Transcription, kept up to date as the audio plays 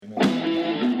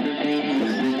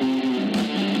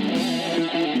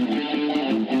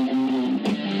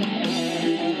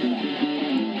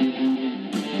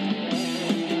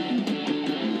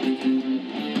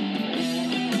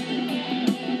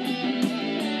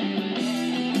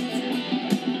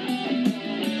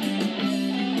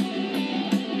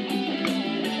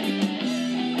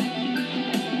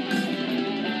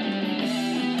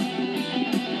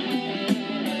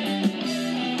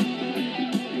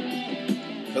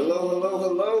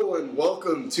Hello, and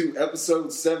welcome to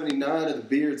episode 79 of the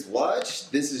Beards Watch.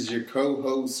 This is your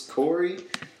co-host, Corey,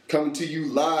 coming to you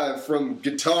live from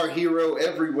Guitar Hero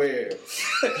Everywhere.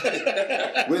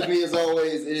 With me, as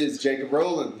always, is Jacob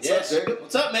Rowland. What's up, Jacob?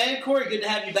 What's up, man? Corey, good to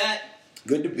have you back.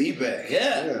 Good to be back.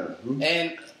 Yeah.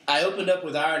 And I opened up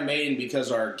with Iron Maiden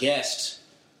because our guest,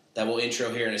 that we'll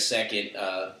intro here in a second,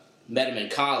 met him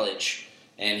in college.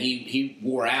 And he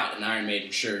wore out an Iron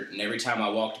Maiden shirt, and every time I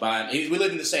walked by him, we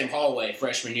lived in the same hallway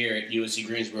freshman year at UNC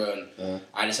Greensboro, and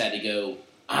I just had to go,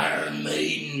 Iron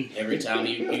Maiden, every time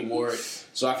he wore it.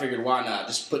 So I figured, why not?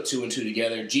 Just put two and two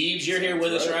together. Jeebs, you're here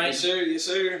with us, right? Yes,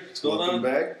 sir. What's going on? Welcome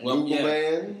back. Google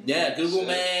Man. Yeah, Google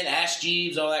Man, Ask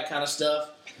Jeebs, all that kind of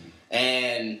stuff.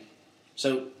 And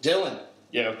so, Dillon,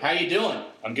 how you doing?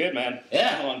 I'm good, man.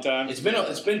 Yeah. It's been a long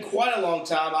time. It's been quite a long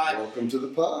time. Welcome to the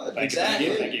pod.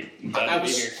 Exactly. Thank you. I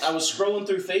was scrolling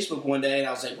through Facebook one day, and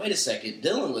I was like, wait a second,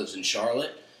 Dillon lives in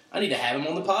Charlotte. I need to have him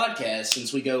on the podcast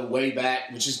since we go way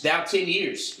back, which is now 10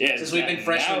 years since we've been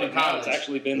freshmen in college. It's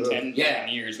actually been 10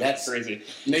 years. That's crazy.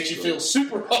 Makes you feel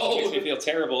super old. Makes me feel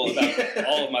terrible about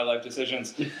all of my life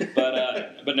decisions.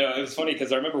 But no, it was funny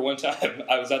because I remember one time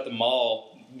I was at the mall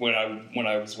when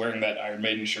I was wearing that Iron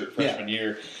Maiden shirt freshman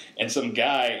year, and some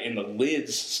guy in the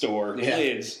Lids store,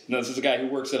 this is a guy who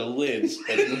works at a Lids,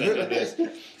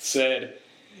 said,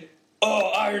 "Oh,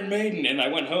 Iron Maiden," and I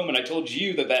went home and I told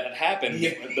you that had happened.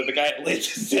 Yeah. That the guy at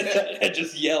Lids had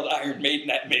just yelled Iron Maiden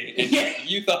at me, and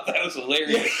you thought that was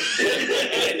hilarious.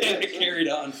 And it carried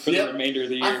on for the remainder of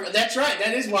the year. That's right.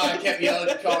 That is why I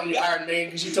kept calling you Iron Maiden,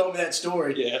 because you told me that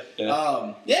story. Yeah.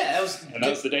 That was. And that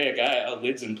was the day a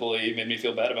Lids employee made me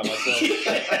feel bad about myself.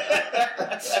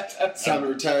 It's time to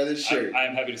retire this shirt.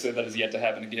 I'm happy to say that has yet to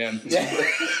happen again.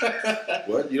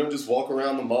 What? You don't just walk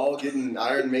around the mall getting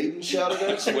Iron Maiden shouted at?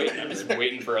 I'm just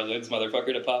waiting for a Lids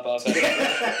motherfucker to pop off.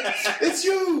 It's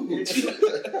you!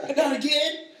 Not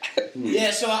again?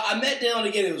 Yeah, so I met Dillon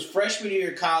again. It was freshman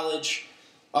year of college.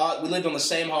 We lived on the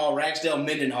same hall,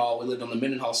 Ragsdale-Mindenhall. We lived on the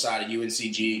Mindenhall side of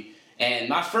UNCG. And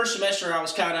my first semester, I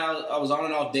was on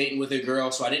and off dating with a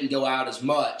girl, so I didn't go out as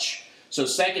much. So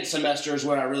second semester is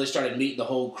when I really started meeting the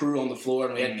whole crew on the floor,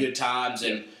 and we had good times,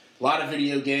 and a lot of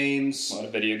video games.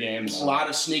 A lot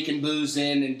of sneaking booze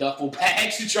in duffel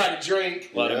bags to try to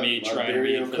drink. A lot of me trying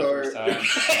weed for the first time.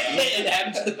 It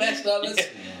happened to the best of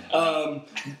us.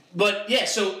 But yeah,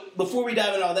 so before we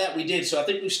dive into all that, we did. So I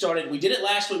think we did it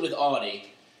last week with Audie.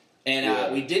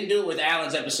 And we didn't do it with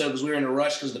Alan's episode because we were in a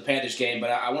rush because of the Panthers game.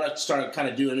 But I want to start kind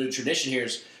of do a new tradition here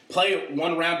is play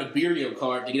one round of Beerio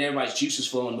card to get everybody's juices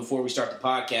flowing before we start the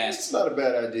podcast. It's not a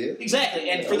bad idea. Exactly.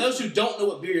 And for those who don't know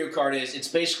what Beerio card is, it's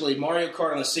basically Mario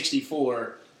Kart on a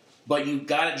 64, but you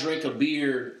got to drink a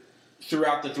beer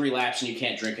throughout the 3 laps and you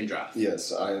can't drink and drive.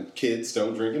 Yes, kids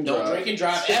don't drink and drive. Don't drink and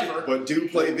drive ever. But do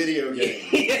play video games.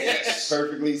 Yes.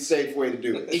 Perfectly safe way to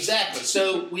do it. Exactly.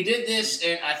 So we did this,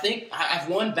 and I think I've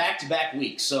won back-to-back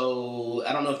weeks. So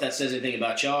I don't know if that says anything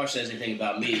about y'all or says anything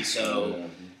about me. So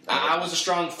I was a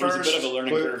strong first. It was a bit of a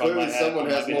learning curve on my someone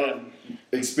has more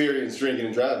experience drinking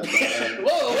and driving.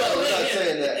 Whoa, we're not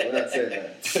saying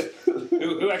that.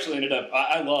 Who actually ended up?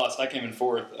 I lost. I came in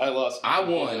fourth. I lost. I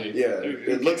won. Yeah,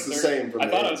 it looks the same for me. I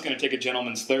thought I was going to take a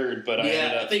gentleman's third, but I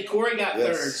ended up. I think Corey got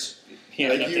thirds. He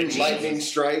ended up taking lightning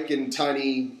strike and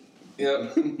tiny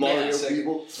Mario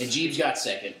people. And Jeebs got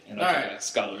second. And I took a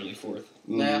scholarly fourth.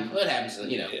 Nah, that happens.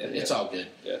 It's all good.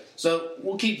 Yeah. So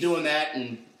we'll keep doing that,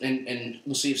 and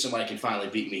we'll see if somebody can finally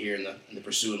beat me here in the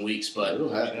pursuing weeks. But it'll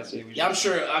happen. I'm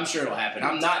sure it'll happen.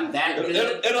 I'm not that good.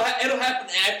 It'll happen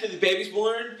after the baby's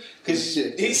born because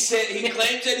he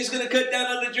claims that he's going to cut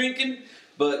down on the drinking.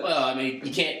 But I mean,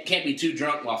 you can't be too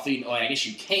drunk while feeding. Well, I guess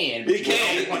you can. But you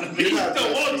can't. You don't want to be.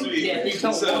 Yeah, you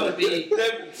don't want to be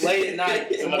late at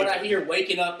night. From what I hear,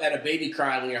 waking up at a baby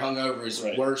crying when you're hungover is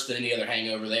worse than any other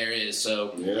hangover there is.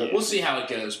 So we'll see how it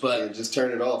goes. But just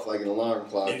turn it off like an alarm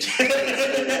clock.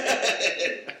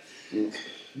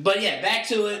 But yeah, back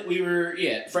to it. We were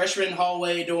freshman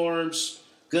hallway dorms.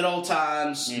 Good old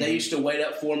times. Mm-hmm. They used to wait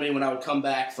up for me when I would come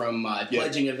back from my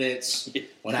pledging events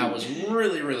when I was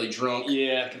really, really drunk.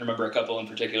 Yeah, I can remember a couple in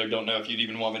particular. Don't know if you'd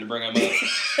even want me to bring them up.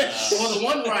 Well, the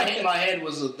one where I hit my head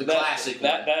was the classic.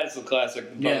 That is the classic,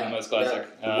 probably the most classic.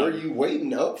 Were you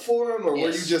waiting up for him, or were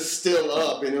you just still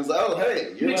up and it was like, oh,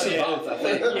 hey, you're mixing both, I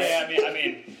think. Yeah, I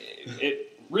mean,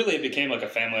 it became like a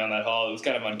family on that hall. It was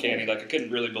kind of uncanny. Like, I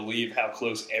couldn't really believe how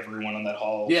close everyone on that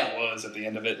hall was at the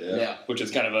end of it. Yeah. Which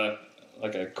is kind of a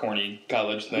corny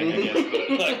college thing, I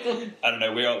guess. But I don't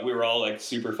know. We were all like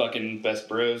super fucking best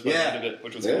bros by the end of it,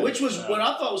 which was cool. Which was what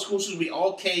I thought was cool. Was we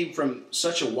all came from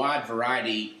such a wide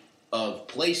variety of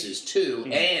places too,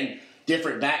 and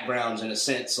different backgrounds in a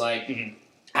sense. Like,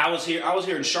 I was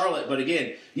here in Charlotte, but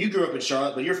again, you grew up in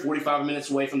Charlotte, but you're 45 minutes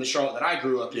away from the Charlotte that I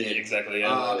grew up in. Exactly.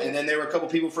 Yeah. And then there were a couple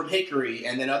people from Hickory,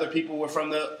 and then other people were from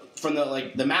the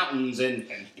like the mountains and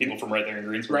people from right there in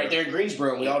Greensboro. Right there in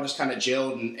Greensboro, and we all just kind of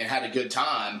gelled and had a good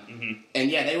time. And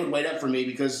yeah, they would wait up for me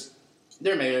because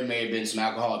there may have been some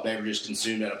alcoholic beverages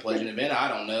consumed at a pledging event. I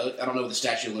don't know. I don't know what the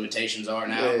statute of limitations are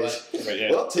now.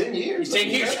 Well, 10 years. 10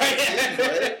 years,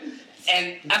 right?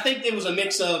 And I think it was a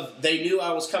mix of they knew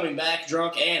I was coming back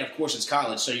drunk, and of course it's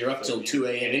college, so you're up till 2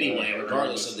 a.m. anyway,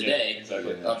 regardless of the day,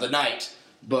 of the night.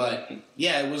 But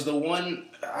yeah, it was the one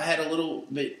I had a little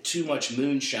bit too much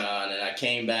moonshine, and I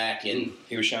came back and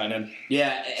he was shining.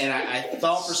 Yeah, and I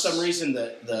thought for some reason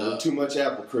the too much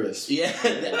apple crisp. Yeah,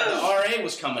 the RA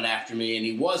was coming after me, and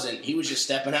he wasn't. He was just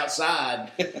stepping outside,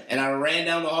 and I ran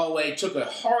down the hallway, took a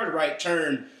hard right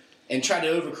turn, and tried to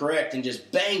overcorrect and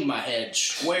just banged my head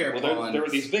square upon. There were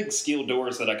these big steel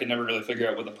doors that I could never really figure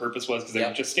out what the purpose was because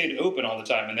they just stayed open all the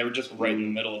time, and they were just right in the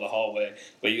middle of the hallway.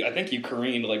 But I think you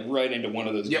careened like right into one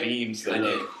of those beams that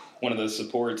were one of those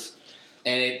supports.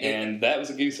 And that was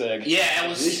a goose egg. Yeah, it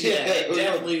was. Yeah, it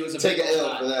definitely was a take big an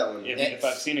L for that one. If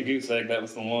I've seen a goose egg, that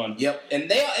was the one. Yep, and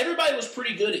everybody was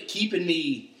pretty good at keeping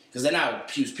me. Because then I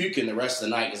was puking the rest of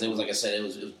the night because it was, like I said, it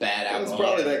was bad alcohol. It was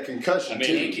probably that concussion,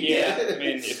 too. Yeah, I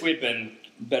mean, if we'd been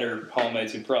better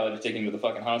hallmates, we'd probably have taken him to the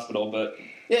fucking hospital, but...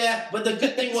 Yeah, but the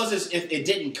good thing was if it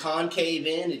didn't concave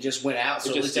in, it just went out, so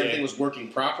at least everything was working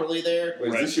properly there.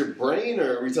 Wait, is this your brain,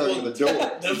 or are we talking the door?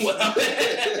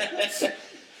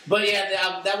 But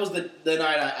yeah, that was the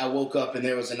night I woke up, and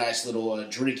there was a nice little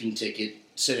drinking ticket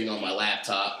sitting on my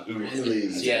laptop. Really?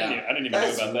 Yeah, I didn't even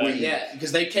know about that. Weird. Yeah,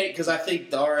 because I think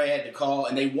the RA had to call,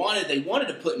 and they wanted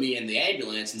to put me in the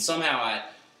ambulance, and somehow I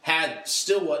had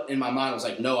still what in my mind was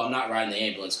like, no, I'm not riding the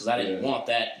ambulance because I didn't want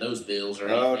those bills or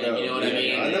anything. Oh, no. You know what I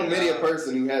mean? I know many a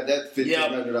person who had that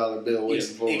 $1,500 bill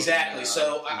waiting for them. Exactly.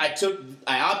 So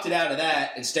I opted out of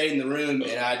that and stayed in the room,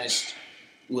 and I just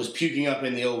was puking up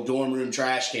in the old dorm room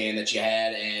trash can that you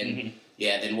had, and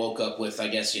then woke up with I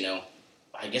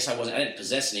didn't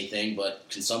possess anything but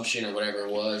consumption or whatever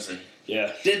it was, and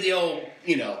did the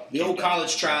old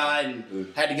college try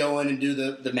and had to go in and do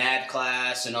the MAD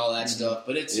class and all that stuff.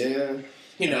 But it's and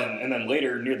then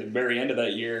later near the very end of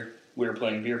that year, we were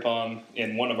playing beer pong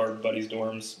in one of our buddies'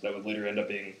 dorms that would later end up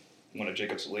being one of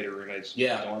Jacob's later roommates'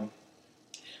 dorm.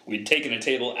 We'd taken a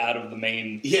table out of the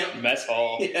main mess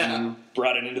hall,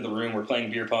 brought it into the room. We're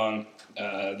playing beer pong.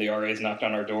 The RAs knocked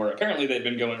on our door. Apparently, they'd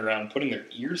been going around putting their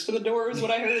ears to the door, is what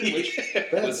I heard, which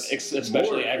was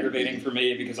especially aggravating for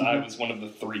me because I was one of the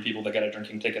 3 people that got a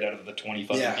drinking ticket out of the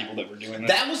 25 people that were doing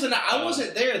that. I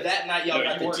wasn't there that night. Y'all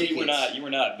got the tickets. You were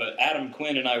not. But Adam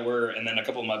Quinn and I were, and then a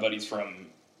couple of my buddies from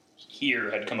here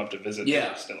had come up to visit. They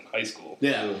were still in high school.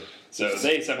 Yeah. So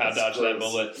they somehow dodged that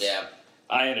bullet. Yeah.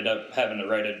 I ended up having to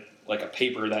write a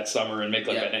paper that summer and make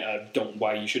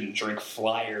why you shouldn't drink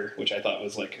flyer, which I thought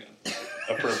was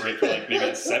appropriate for maybe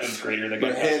a 7th grader that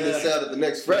got hand this out at the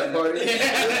next frat party. But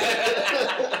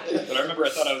I remember I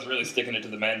thought I was really sticking it to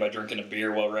the man by drinking a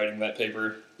beer while writing that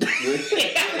paper.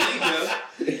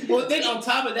 Well, then on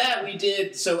top of that, we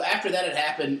did. So after that had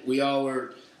happened, we all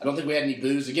were. I don't think we had any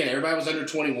booze. Again, everybody was under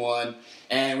 21,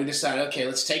 and we decided, okay,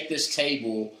 let's take this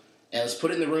table and let's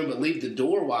put it in the room, but leave the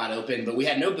door wide open. But we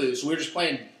had no booze, so we were just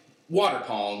playing water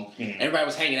pong. Everybody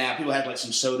was hanging out. People had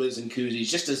some sodas and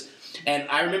koozies, and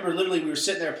I remember literally we were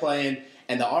sitting there playing,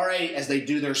 and the RA, as they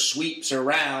do their sweeps or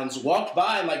rounds, walked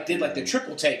by and did the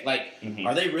triple take.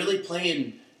 Are they really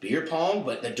playing beer pong?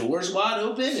 But the door's wide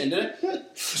open, and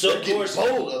so of course,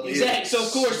 exactly. So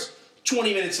of course,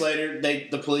 20 minutes later,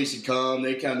 the police had come.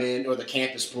 They come in, or the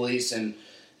campus police, and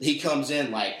he comes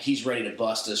in he's ready to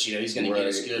bust us. He's going to get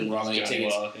us good, and we're all going to get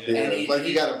tickets. And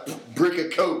he got a brick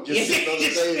of coke just sitting on the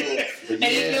table. And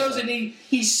he goes and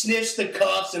he sniffs the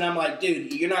cuffs, and I'm like,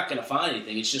 dude, you're not going to find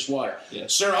anything. It's just water. Yeah.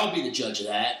 Sir, I'll be the judge of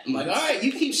that. I'm like, all right,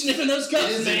 you keep sniffing those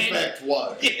cuffs, man. It is, in fact,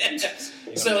 water.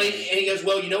 So he goes,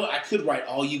 well, you know what? I could write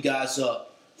all you guys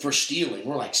up for stealing.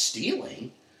 We're like,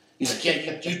 stealing? He's like,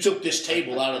 yeah, you took this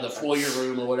table out of the foyer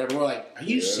room or whatever. We're like, are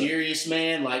you serious,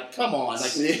 man? Come on.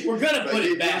 We're going to put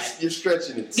it back. You're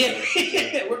stretching it.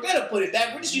 Yeah, we're going to put it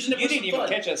back. We're just using it for some fun. You didn't even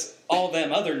catch us all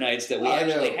them other nights that we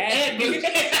actually had.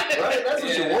 Right? That's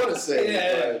what you want to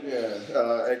say.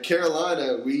 Yeah. At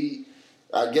Carolina,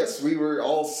 I guess we were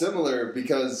all similar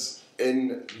because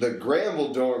in the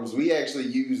Granville dorms, we actually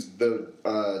used the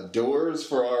doors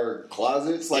for our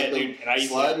closets, sliding doors. I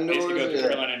used to go to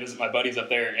Carolina and visit my buddies up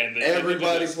there, and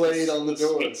everybody played on the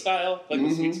door. Suite style, the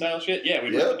suite style shit. Yeah,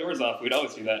 we'd rip the doors off. We'd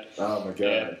always do that. Oh my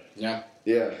god. Yeah.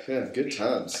 Good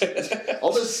times.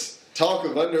 All this talk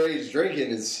of underage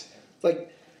drinking is like.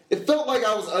 It felt like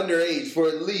I was underage for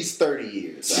at least 30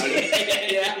 years.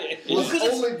 I was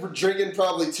only drinking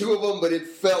probably 2 of them, but it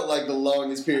felt like the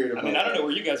longest period of my life. I don't know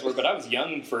where you guys were, but I was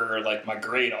young for like my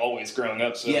grade always growing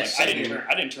up. So I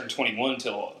didn't turn 21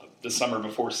 till the summer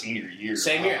before senior year.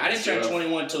 Same year. I didn't turn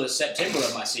 21 until the September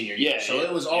of my senior year. So it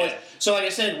was always. So like I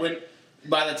said,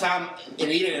 by the time,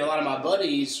 and even a lot of my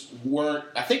buddies weren't,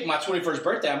 I think my 21st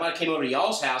birthday, I might have came over to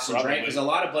y'all's house and drank, because a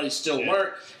lot of buddies still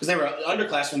weren't, because they were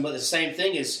underclassmen, but the same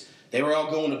thing is, they were all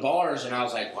going to bars, and I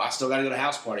was like, well, I still got to go to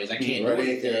house parties. I can't do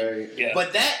anything. Yeah.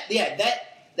 But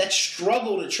that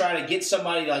struggle to try to get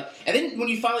somebody like, and then when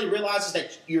you finally realize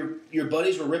that your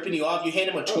buddies were ripping you off, you hand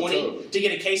them a 20 to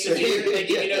get a case of beer, and they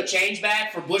give you no change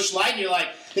back for Busch Light, and you're like,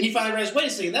 then you finally realize, wait a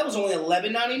second, that was only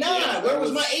 $11.99. Where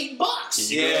was my $8?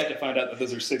 You have to find out that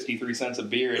those are 63 cents a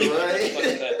beer. So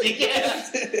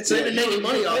they're making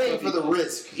money off of for the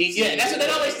risk. That's what they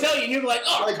always tell you, and you're like,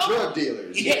 oh, like drug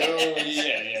dealers. You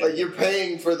know? Like you're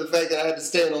paying for the fact that I had to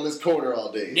stand on this corner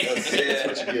all day.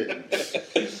 That's what you're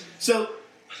getting. So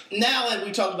now that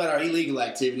we talked about our illegal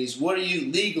activities, what are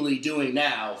you legally doing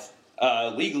now?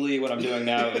 Legally, what I'm doing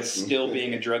now is still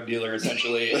being a drug dealer,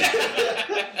 essentially.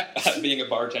 Being a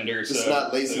bartender. Just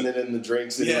not lacing it in the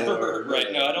drinks anymore.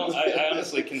 Right. No, I don't. I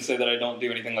honestly can say that I don't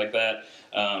do anything like that.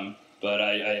 But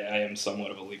I am somewhat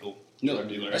of a legal drug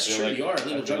dealer. That's true. Like. You are a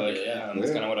legal drug dealer.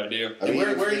 That's kind of what I do. I mean,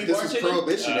 where are you this bartending? is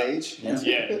prohibition age.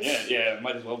 Yeah.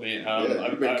 Might as well be. I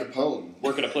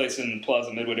work at a place in Plaza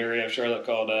Midwood area of Charlotte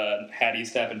called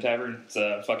Hattie's Tap and Tavern.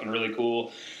 It's fucking really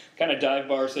cool. Kind of dive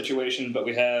bar situation, but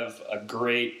we have a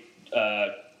great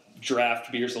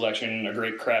draft beer selection, a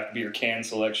great craft beer can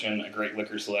selection, a great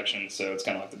liquor selection. So it's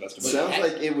kind of like the best of both. Sounds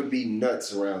like it would be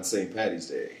nuts around St. Patty's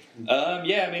Day.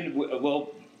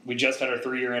 We just had our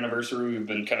 3-year anniversary. We've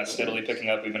been kind of steadily picking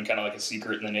up. We've been kind of like a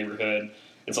secret in the neighborhood.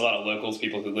 It's a lot of locals,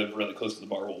 people who live really close to the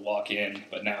bar will walk in,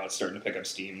 but now it's starting to pick up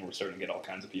steam. We're starting to get all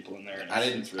kinds of people in there.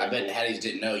 I bet Hattie's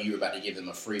didn't know you were about to give them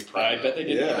a free promo. I bet they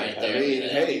did.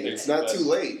 It's not too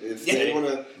late. If they want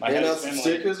to hand out some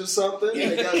stickers or something,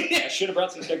 I should have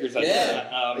brought some stickers. They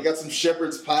got some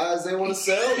shepherd's pies they want to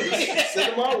sell. Just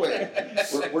send them our way.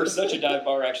 We're such a dive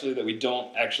bar, actually, that we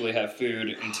don't actually have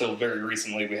food until very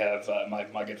recently. We have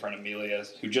my good friend Amelia,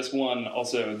 who just won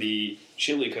also the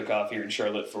chili cook-off here in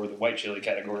Charlotte for the white chili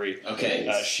category.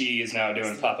 Okay. She is now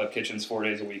doing pop-up kitchens 4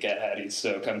 days a week at Hattie's,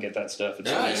 so come get that stuff.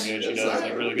 It's really good. She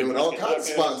does really good. Doing all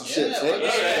kinds of sponsorships.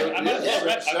 I might as well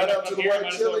rep. Shout out to the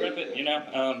white chili. Rep it,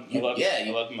 I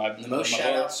love my the most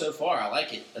shout-outs so far. I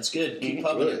like it. That's good. Keep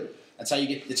pumping it. That's how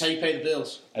you pay the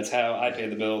bills. That's how I pay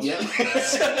the bills. Yeah.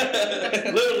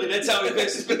 Literally, that's how he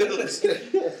pays his bills.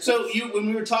 So when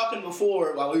we were talking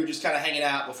before, while we were just kind of hanging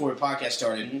out before the podcast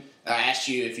started, I asked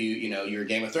you if you're a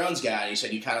Game of Thrones guy, and you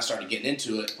said you kind of started getting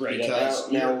into it. Right.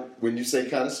 Because now, when you say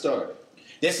kind of started.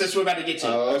 That's what we're about to get to.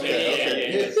 Oh,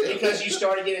 okay. Because you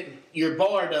started getting, your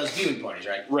bar does viewing parties,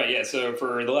 right? Right, yeah. So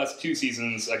for the last 2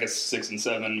 seasons, I guess 6 and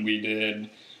 7,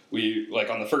 we like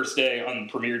on the first day, on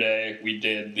the premiere day, we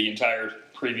did the entire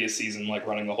previous season, like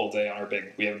running the whole day on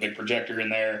we have a big projector in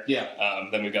there. Yeah.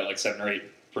 Then we've got like 7 or 8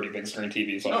 pretty big screen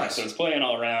TVs on. Nice. So it's playing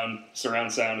all around.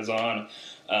 Surround sound is on.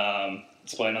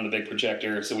 It's playing on the big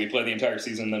projector. So we play the entire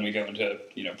season, then we go into,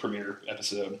 premiere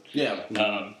episode.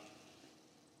 Yeah.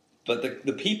 But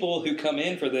the people who come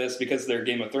in for this because they're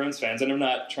Game of Thrones fans, and I'm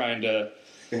not trying to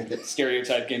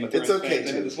stereotype Game of Thrones fans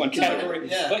into this one category.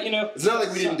 Yeah. But it's not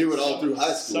like we didn't do it all through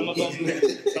high school.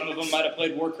 Some of them might have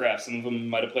played Warcraft. Some of them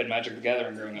might have played Magic the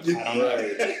Gathering growing up. I don't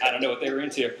know. I don't know what they were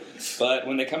into. But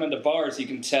when they come into bars, you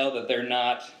can tell that they're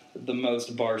not the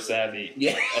most bar savvy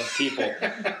of people.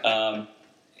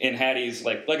 In Hattie's,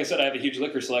 like I said, I have a huge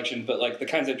liquor selection, but like the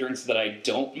kinds of drinks that I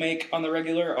don't make on the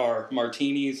regular are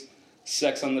martinis,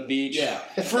 Sex on the Beach. Yeah.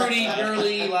 Fruity,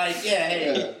 girly, that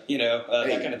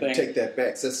kind of thing. Take that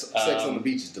back. Sex on the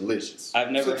Beach is delicious. I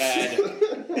never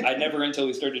until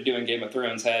we started doing Game of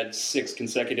Thrones, had 6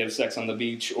 consecutive Sex on the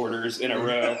Beach orders in a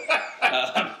row.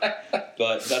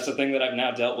 But that's a thing that I've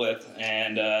now dealt with,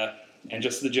 and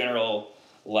just the general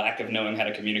lack of knowing how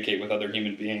to communicate with other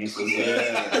human beings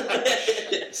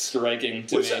is striking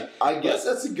to me. I guess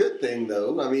that's a good thing,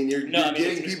 though. I mean, you're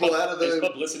getting people out of the... It's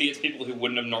publicity. It's people who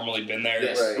wouldn't have normally been there,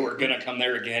 who are going to come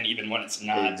there again, even when it's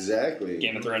not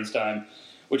Game of Thrones time,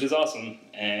 which is awesome.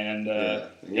 And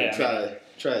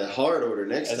try a hard order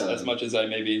next time. As much as I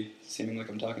may be seeming like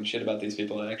I'm talking shit about these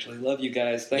people, I actually love you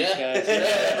guys. Thanks, guys.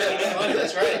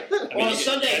 That's right. On a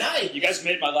Sunday night. You guys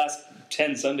made my last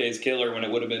 10 Sundays killer when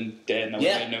it would have been dead and I would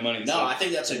have made no money. No, I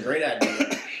think that's a great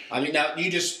idea. I mean, now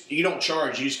you don't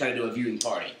charge. You just kind of do a viewing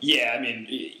party. Yeah, I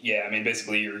mean,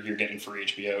 basically you're getting free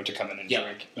HBO to come in and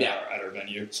drink at our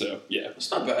venue. So yeah, It's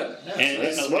not bad. And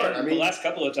that's smart. I mean, the last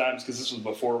couple of times, because this was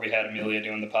before we had Amelia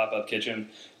doing the pop-up kitchen,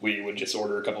 we would just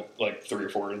order a couple, like 3 or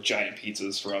 4 giant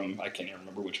pizzas from, I can't even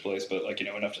remember which place, but like,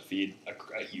 enough to feed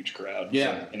a huge crowd.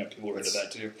 Yeah. So, people were into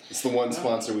that too. It's the one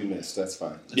sponsor we missed. That's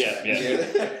fine.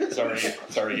 Yeah.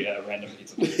 Sorry, random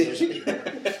pizza.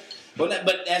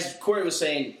 But as Corey was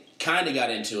saying, kind of got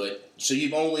into it. So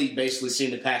you've only basically seen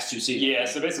the past 2 seasons. Yeah,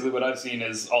 so basically what I've seen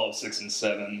is all of 6 and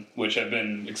 7, which have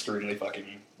been extremely fucking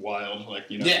wild. Like,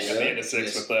 at the end of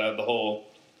 6 with the whole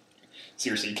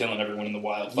seriously killing everyone in the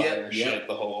wildfire shit,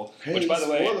 the whole... Hey, which, by the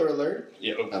way... Spoiler alert.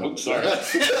 Yeah, sorry.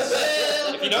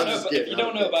 If you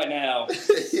don't know by now,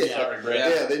 sorry, Brett.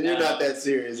 Yeah, then you're not that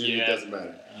serious and it doesn't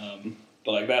matter.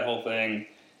 But, like, that whole thing...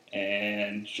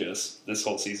 And just this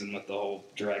whole season with the whole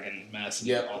dragon mess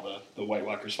and all the White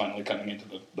Walkers finally coming into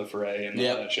the fray and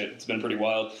all that shit. It's been pretty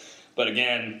wild. But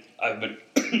again, I've been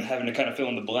having to kind of fill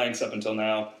in the blanks up until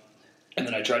now. And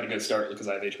then I tried to go start, because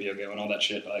I have HBO Go and all that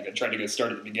shit. Like, I tried to go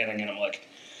start at the beginning, and I'm like,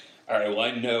 all right, well,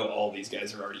 I know all these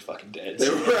guys are already fucking dead.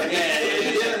 So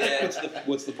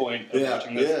what's the point of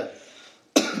watching this? Yeah.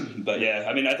 But yeah,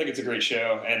 I mean, I think it's a great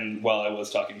show. And while I was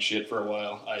talking shit for a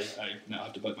while, I now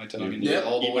have to bite my tongue and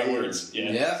all the eat way my words.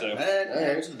 Yeah. So.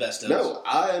 Those are the best of No,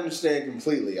 I understand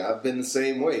completely. I've been the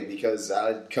same way because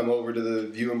I'd come over to the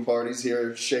viewing parties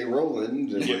here, Shea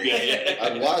Rowland, and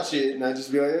I'd watch it and I'd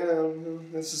just be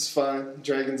like, this is fine.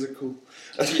 Dragons are cool.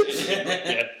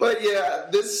 But yeah,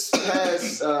 this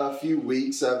past few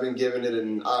weeks, I've been giving it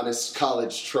an honest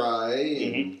college try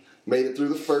and made it through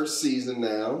the first season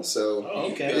now. So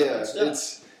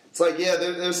it's like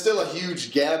there's still a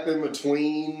huge gap in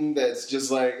between. That's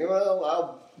just like, well,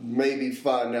 I'll maybe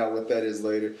find out what that is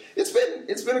later. It's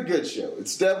been a good show.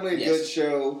 It's definitely a good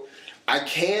show. I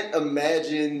can't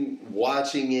imagine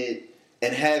watching it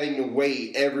and having to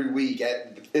wait every week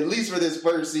at least for this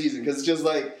first season because it's just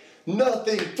like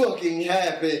nothing fucking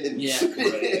happened. Yeah,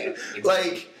 exactly.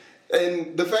 Like,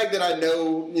 and the fact that I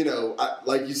know,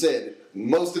 like you said,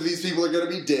 most of these people are going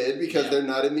to be dead because they're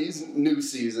not in these new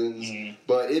seasons. Mm-hmm.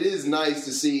 But it is nice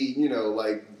to see,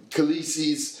 like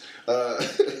Khaleesi's. How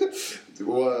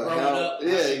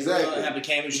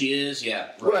became who she is,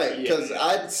 right. Because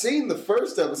I'd seen the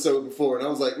first episode before, and I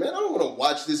was like, man, I don't want to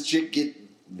watch this chick get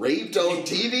raped on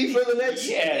TV for the next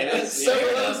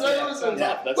several episodes.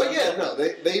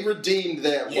 But they redeemed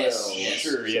that well. Yes.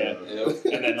 Sure, yeah.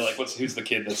 And then who's the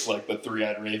kid that's like the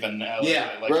 3-eyed raven now?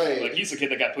 Like he's the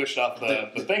kid that got pushed off the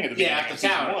thing at the beginning of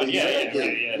season 1.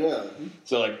 Yeah.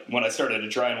 So like when I started to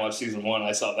try and watch season 1,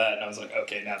 I saw that and I was like,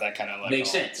 okay, now that kind of like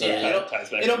makes sense. Ties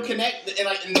back. It'll connect, and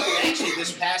actually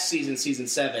this past season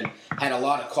 7 had a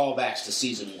lot of callbacks to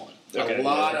season 1. A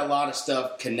lot of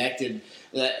stuff connected.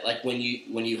 That like when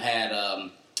you had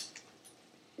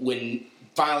when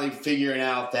finally figuring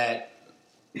out that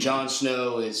Jon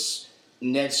Snow is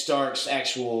Ned Stark's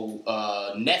actual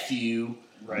nephew,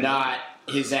 not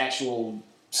his actual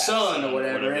son or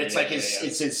whatever. It's like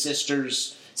it's his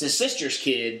sister's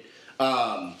kid.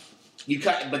 But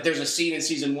there's a scene in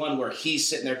season 1 where he's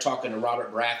sitting there talking to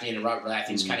Robert Baratheon, and Robert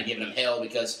Baratheon's kind of giving him hell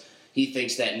because he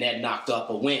thinks that Ned knocked up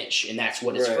a winch, and that's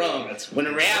what it's from. When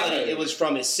in reality, it was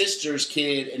from his sister's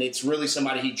kid, and it's really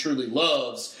somebody he truly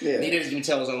loves. Yeah. And he didn't even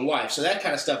tell his own wife. So that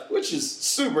kind of stuff. Which is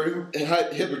super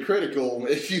hypocritical.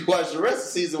 If you watch the rest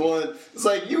of season 1, it's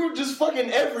like you were just fucking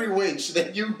every winch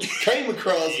that you came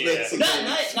across.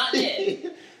 Not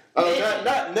Ned.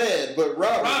 Not Ned, but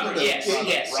Robert. Robert, yes.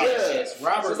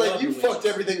 Robert, it's like you fucked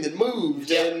everything that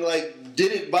moved, and like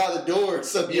did it by the door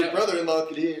so your brother-in-law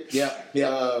could hear.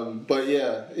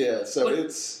 So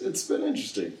it's been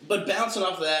interesting. But bouncing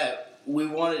off of that, we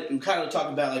kind of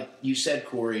talk about, like you said,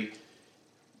 Corey,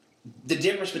 the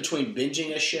difference between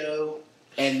binging a show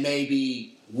and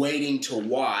maybe waiting to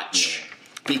watch.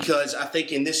 Because I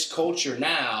think in this culture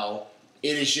now,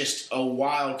 it is just a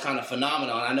wild kind of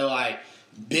phenomenon. I know I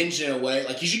binge in a way,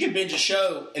 like you can binge a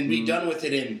show and be done with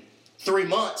it in 3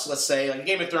 months, let's say. Like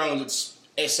Game of Thrones,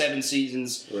 it's 7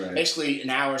 seasons, basically an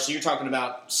hour. So you're talking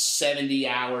about 70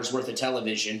 hours worth of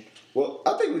television. Well,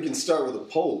 I think we can start with a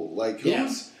poll. Like,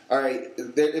 who's all right?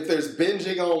 If there's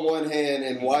binging on one hand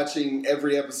and watching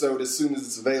every episode as soon as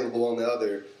it's available on the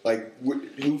other, like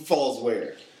who falls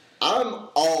where? I'm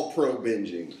all pro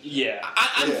binging. Yeah,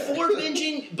 I'm for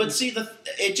binging, but see,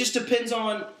 it just depends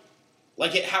on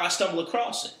how I stumble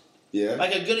across it. Yeah,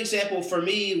 like a good example for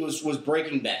me was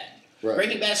Breaking Bad. Right.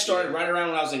 Breaking Bad started right around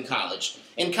when I was in college.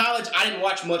 In college, I didn't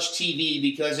watch much TV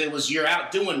because you're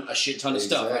out doing a shit ton of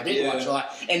stuff. I didn't watch a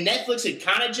lot. And Netflix had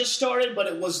kind of just started, but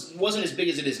it wasn't as big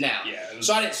as it is now. Yeah,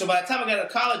 So by the time I got out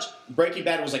of college, Breaking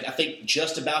Bad was I think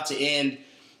just about to end.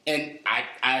 And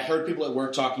I heard people at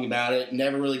work talking about it,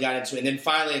 never really got into it. And then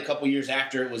finally, a couple years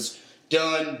after it was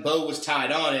done, Bo was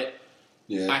tied on it.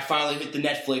 Yeah. I finally hit the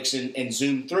Netflix and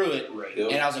zoomed through it. Right.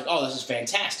 And I was like, oh, this is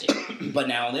fantastic. But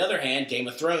now, on the other hand, Game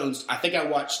of Thrones, I think I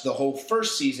watched the whole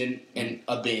first season in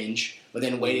a binge, but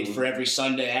then waited for every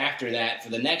Sunday after that for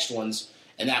the next ones,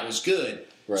 and that was good.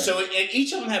 Right. So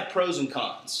each of them have pros and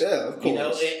cons. Yeah, of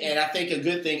course. And I think a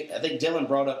good thing, I think Dillon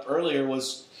brought up earlier,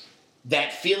 was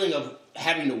that feeling of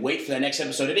having to wait for the next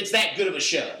episode. If it's that good of a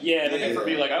show. Yeah, and for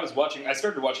me, I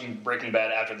started watching Breaking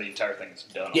Bad after the entire thing was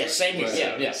done. Yeah, same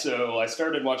here. Yeah. So I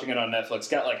started watching it on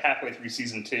Netflix, got halfway through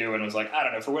season 2, and was like, I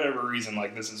don't know, for whatever reason,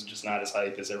 this is just not as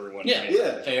hype as everyone made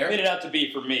it out to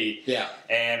be for me. Yeah.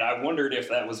 And I wondered if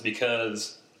that was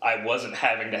because I wasn't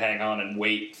having to hang on and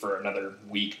wait for another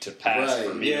week to pass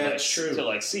for me that's true.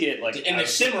 to see it. And to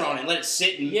simmer on it, let it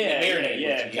sit and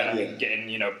marinate. And kind of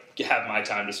get have my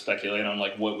time to speculate on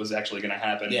what was actually going to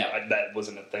happen. Yeah. That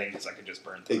wasn't a thing because I could just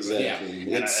burn through Exactly. it.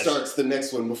 Yeah. It starts the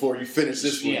next one before you finish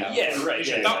this one. Yeah, right.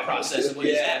 Your thought process of what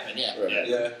just happened.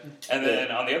 Yeah. And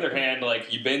then on the other hand,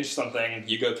 you binge something,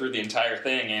 you go through the entire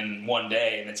thing in one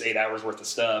day, and it's 8 hours worth of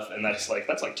stuff, and that's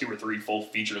 2 or 3 full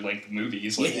feature length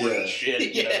movies worth of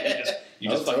shit. You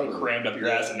just fucking crammed up your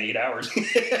ass in 8 hours,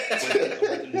 just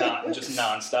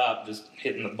nonstop, just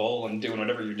hitting the bowl and doing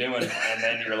whatever you're doing, and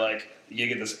then you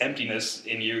get this emptiness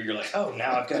in you. You're like, oh,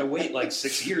 now I've got to wait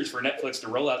 6 years for Netflix to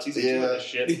roll out season 2 of this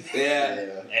shit.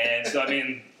 Yeah. And so I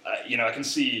can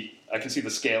see the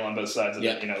scale on both sides of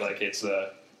it. It's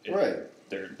right.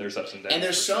 There's ups and downs. And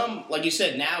there's some, like you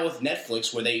said, now with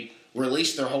Netflix where they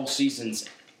release their whole seasons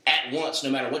at once, no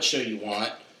matter what show you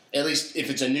want. At least if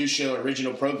it's a new show,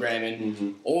 original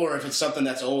programming, or if it's something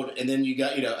that's old, and then you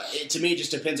got, to me, it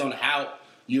just depends on how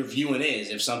your viewing is.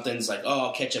 If something's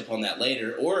I'll catch up on that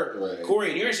later, or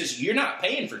Corey, in your instance, you're not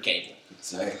paying for cable.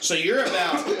 Exactly. So you're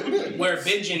about where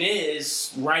binging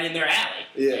is right in their alley.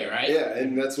 Yeah, right? Yeah,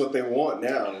 and that's what they want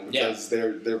now because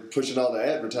they're pushing all the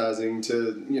advertising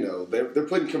to, they're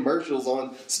putting commercials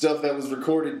on stuff that was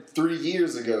recorded 3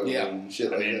 years ago and shit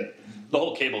that. The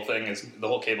whole cable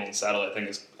and satellite thing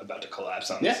is about to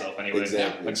collapse on itself anyway.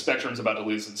 Exactly. Spectrum's about to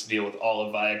lose its deal with all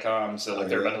of Viacom, so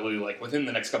they're about to lose, within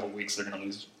the next couple of weeks, they're going to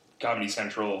lose Comedy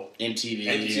Central, MTV,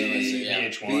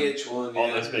 VH1,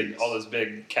 all those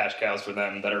big cash cows for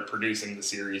them that are producing the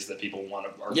series that people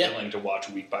are willing to watch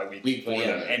week by week for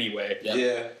them anyway.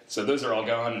 Yeah. So those are all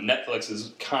gone. Netflix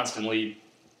is constantly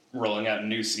rolling out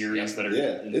new series that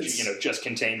are just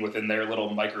contained within their little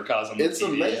microcosm. It's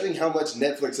amazing how much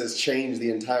Netflix has changed the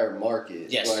entire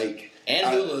market. Yes. And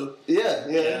Hulu.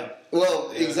 Yeah.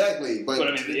 Well, exactly,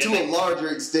 but to a larger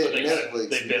extent, Netflix.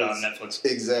 They bid on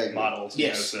Netflix models.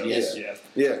 Yes.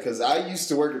 Yeah, because I used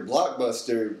to work at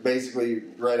Blockbuster basically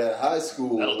right out of high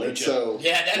school. That'll and so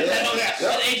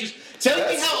that ages. Tell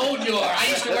me how old you are. I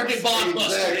used to work at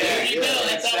Blockbuster.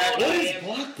 That's how old I am.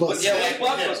 Blockbuster?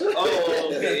 Blockbuster.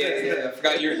 Oh, okay, I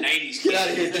forgot you're a 90s kid. Get out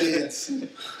of here, kids.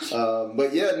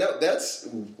 But that's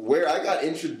where I got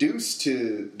introduced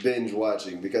to binge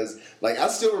watching because, I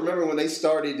still remember when they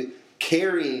started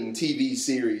carrying TV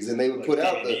series and they would put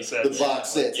out the box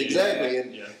sets. Exactly.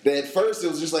 And at first it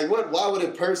was just why would a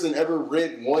person ever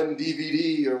rent one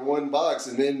DVD or one box?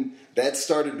 And then that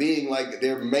started being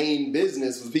their main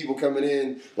business was people coming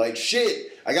in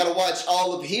shit, I gotta watch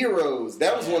all of Heroes.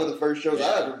 That was one of the first shows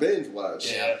I ever binge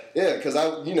watched. Yeah, because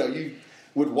you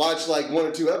would watch 1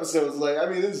 or 2 episodes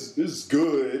this is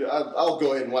good. I'll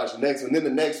go ahead and watch the next one. Then the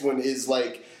next one is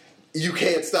you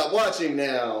can't stop watching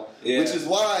now, which is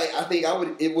why I think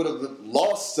it would have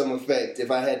lost some effect if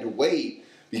I had to wait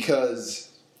because,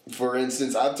 for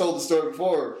instance, I've told the story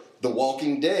before, The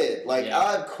Walking Dead.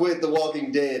 I've quit The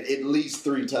Walking Dead at least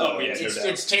 3 times. Oh, yeah,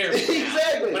 it's terrible.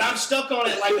 Exactly. But I'm stuck on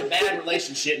it like a bad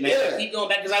relationship, man. I keep going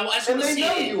back because I just want to see it.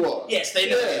 And they know you are. Yes, they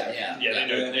know.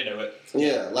 They know it.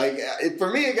 Yeah, for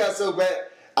me it got so bad.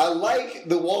 I like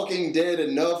The Walking Dead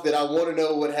enough that I want to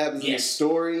know what happens in the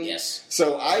story. Yes.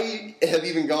 So I have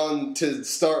even gone to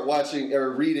start watching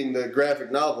or reading the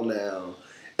graphic novel now.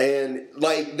 And,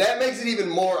 that makes it even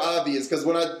more obvious, because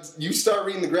when you start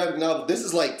reading the graphic novel, this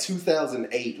is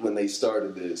 2008 when they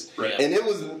started this. Right. And it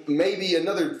was maybe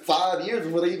another 5 years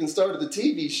before they even started the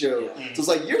TV show. Yeah.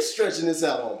 So it's you're stretching this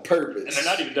out on purpose. And they're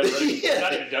not even done writing. They're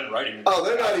not even done writing. Oh,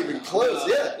 they're not even close,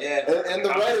 And the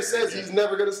writer says he's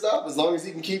never going to stop as long as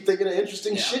he can keep thinking of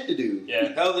interesting shit to do.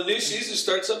 Yeah. Hell, the new season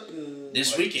starts up in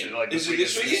This weekend. Like Is it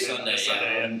this weekend? Sunday,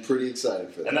 Sunday, I'm pretty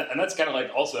excited for that. and that's kind of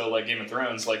like also like Game of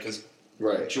Thrones, like because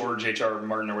Right. George H.R.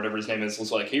 Martin or whatever his name is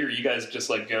was like, here, you guys just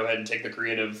like go ahead and take the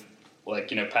creative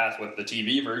path with the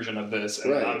TV version of this,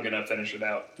 and Right. I'm gonna finish it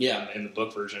out in the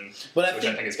book version, But I which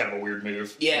think, I think is kind of a weird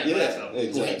move. Yeah,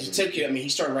 exactly. He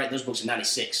started writing those books in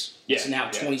 '96. Yeah, So now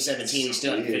 2017, he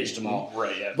still hasn't finished them all.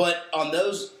 Right, yeah. But on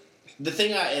those, the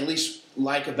thing I at least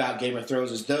like about Game of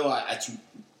Thrones is, though it's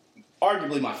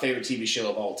arguably my favorite TV show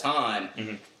of all time,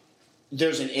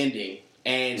 there's an ending.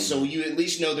 And so you at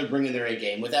least know they're bringing their A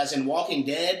game. Whereas in Walking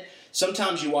Dead,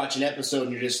 sometimes you watch an episode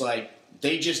and you're just like,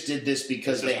 they just did this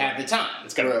because they have the time.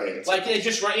 It's kind of Right. Like, they're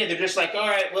just like, all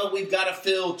right, well, we've got to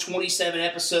fill 27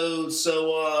 episodes,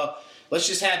 so let's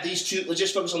just have these two. Let's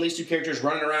just focus on these two characters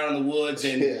running around in the woods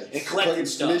and collecting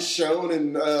stuff. Michonne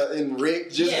and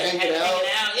Rick just hanging out,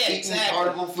 eating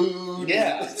carnival food.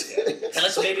 Yeah,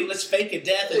 and let's fake a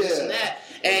death and this and that.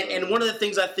 And one of the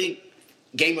things I think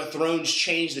Game of Thrones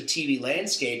changed the TV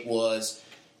landscape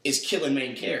is killing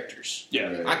main characters. Yeah,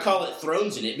 Right. I call it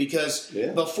Thrones in it because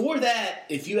before that,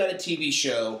 if you had a TV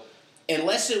show,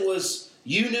 unless it was.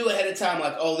 You knew ahead of time,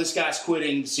 like, oh, this guy's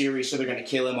quitting the series, so they're going to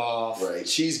kill him off. Right.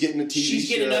 She's getting a TV show. She's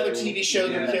getting another TV show,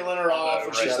 they're killing her off,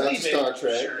 or she's Shout out to leaving. Star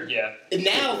Trek. Sure, yeah. And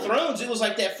now, Thrones, it was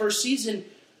like that first season,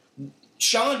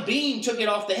 Sean Bean took it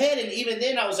off the head, and even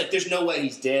then I was like, there's no way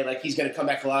he's dead. Like, he's going to come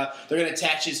back alive. They're going to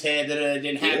attach his head. That it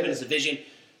didn't happen as a vision.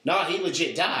 No, he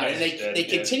legit died. No, and they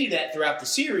continued that throughout the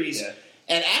series. Yeah.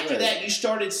 And after that, you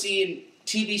started seeing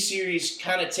TV series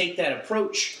kind of take that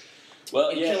approach.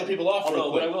 Well, killing people off.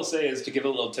 Although what I will say is to give a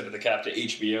little tip of the cap to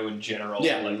HBO in general.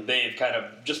 Yeah. Like they've kind of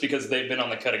just because they've been on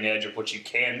the cutting edge of what you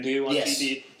can do on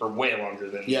TV for way longer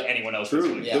than anyone else.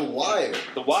 True. Is. Yeah. The Wire.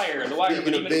 The Wire.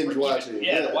 Speaking of binge watching.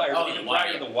 The Wire. Oh, even The Wire.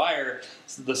 prior to The Wire,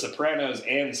 The Sopranos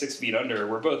and 6 Feet Under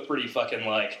were both pretty fucking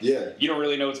like. Yeah. You don't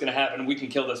really know what's going to happen. We can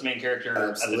kill this main character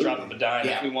at the drop of a dime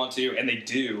if we want to, and they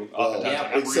do.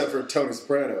 Oftentimes. Except for Tony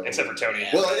Soprano. Except for Tony.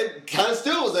 Well, it kind of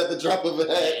still was at the drop of a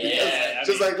hat. Yeah,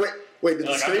 Just like, wait, did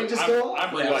the screen just go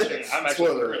off? I'm rewatching. I'm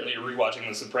actually currently rewatching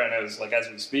The Sopranos, like as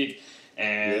we speak,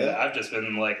 and I've just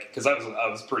been like, because I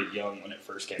was pretty young when it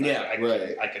first came out. I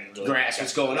couldn't really grasp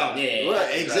what's going on. Right,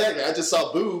 exactly. I just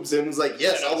saw boobs and was like,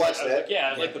 yes, I'll watch that.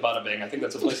 I like the Bada Bing. I think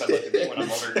that's a place I'd like to be when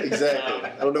I'm older. Exactly.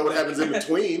 I don't know what happens in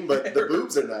between, but the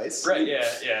boobs are nice. Right,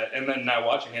 yeah. And then now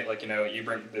watching it, like,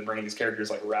 they bring these characters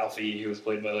like Ralphie, who was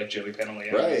played by like Joey Pantoliano,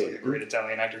 who's like a great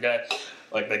Italian actor guy.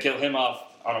 Like, they kill him off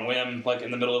on a whim, like in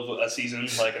the middle of a season,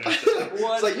 like, and it's just like,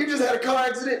 what? It's like, you just had a car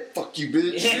accident? Fuck you,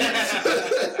 bitch.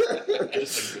 And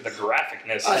just the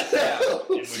graphicness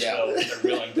in which they're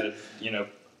willing to,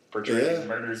 portray these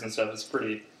murders and stuff is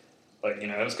pretty, like,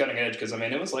 it was cutting edge, because,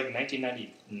 it was like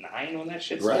 1999 when that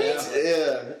shit started.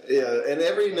 Right? Yeah. And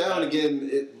every now and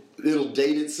again, it'll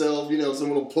date itself.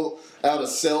 Someone will pull out a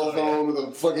cell phone with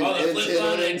a fucking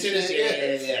antenna and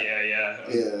shit.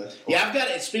 Yeah, I've got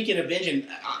it. Speaking of binging,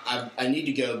 I need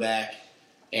to go back,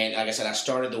 and like I said, I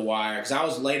started The Wire because I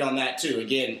was late on that too.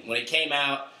 Again, when it came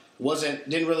out,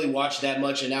 didn't really watch that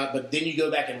much, but then you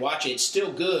go back and watch it. It's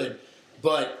still good,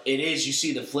 but it is. You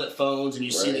see the flip phones, and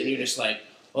you see that, and you're just like,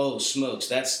 oh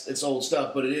smokes, it's old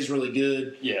stuff, but it is really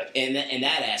good. Yeah, in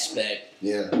that aspect.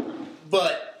 Yeah,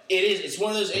 but it's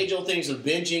one of those age old things of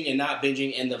binging and not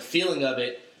binging, and the feeling of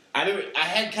it. I remember I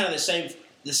had kind of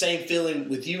the same feeling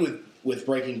with you with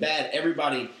Breaking Bad.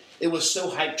 Everybody, it was so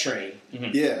hype train.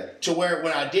 Mm-hmm. Yeah. To where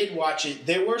when I did watch it,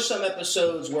 there were some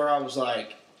episodes where I was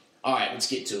like, all right, let's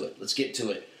get to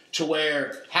it. To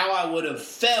where how I would have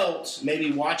felt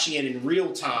maybe watching it in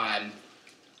real time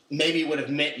maybe would have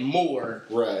meant more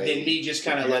than me just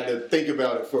kind of like to think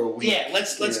about it for a week. Yeah,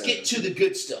 let's get to the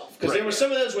good stuff. Because there were some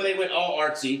of those where they went all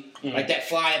artsy, like that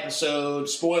fly episode,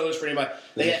 spoilers for anybody.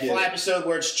 They had fly episode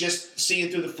where it's just seeing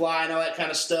through the fly and all that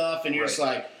kind of stuff, and you're just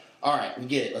like, all right, we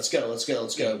get it. Let's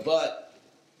go. But,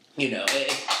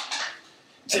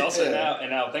 and also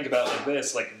now think about it like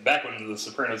this, like back when The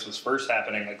Sopranos was first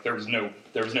happening, like there was no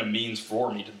means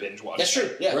for me to binge watch. That's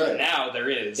true. Yeah. Right. Now there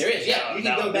is. There is. Yeah. You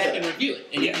can go back and review it,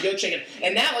 and you can go check it.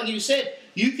 And now, like you said,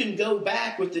 you can go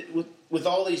back with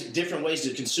all these different ways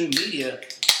to consume media.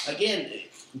 Again,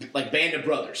 like Band of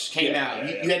Brothers came out.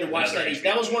 You had to watch that.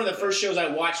 That was one of the first shows I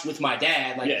watched with my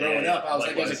dad. Like growing up, I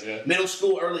was middle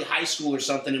school, early high school, or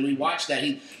something, and we watched that.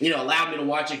 He, allowed me to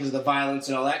watch it because of the violence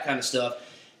and all that kind of stuff.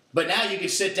 But now you could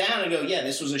sit down and go, yeah,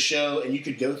 this was a show, and you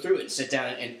could go through it and sit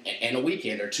down and a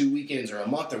weekend or 2 weekends or a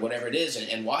month or whatever it is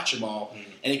and watch them all.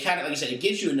 Mm-hmm. And it kind of, like I said, it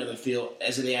gives you another feel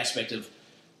as in the aspect of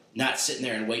not sitting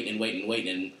there and waiting.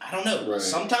 And I don't know. Right.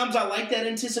 Sometimes I like that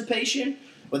anticipation,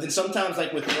 but then sometimes,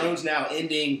 like with Thrones now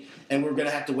ending, and we're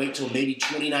gonna have to wait till maybe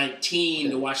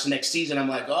 2019 to watch the next season. I'm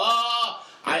like,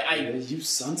 you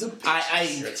sons of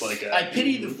It's like I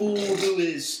pity the fool who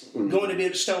is going to be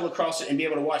able to stumble across it and be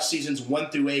able to watch seasons 1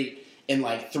 through 8 in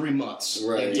like 3 months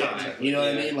Right. in time. Yeah, You know what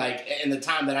I mean? Like in the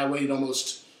time that I waited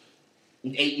almost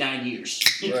 8-9 years.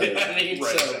 You Right. know what I mean?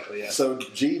 Right, So, exactly, yeah. So,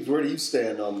 Jeebs, where do you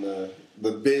stand on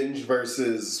the binge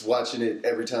versus watching it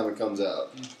every time it comes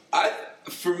out?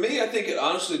 For me, I think it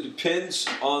honestly depends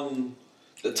on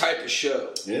the type of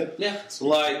show. Yeah. yeah.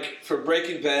 Like for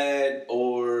Breaking Bad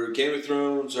or Game of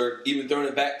Thrones or even throwing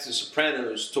it back to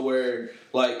Sopranos, to where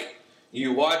like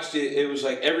you watched it, it was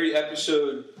like every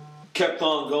episode kept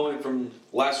on going from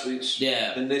last week's,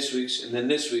 Yeah. then this week's, and then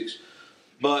this week's.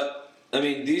 But I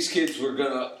mean, these kids were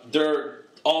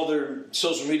all their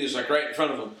social media is like right in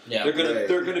front of them. Yeah.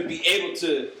 They're gonna be able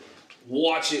to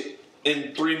watch it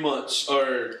in 3 months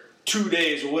or 2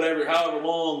 days or whatever, however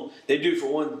long they do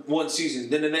for one season,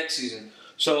 then the next season.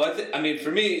 So I mean,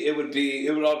 for me, it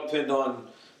would all depend on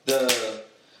the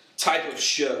type of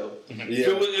show. Yeah.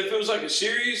 If it was like a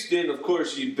series, then of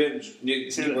course you binge.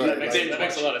 That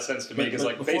makes a lot of sense to me because,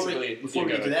 like, Before basically,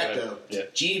 we get to that though, Yeah.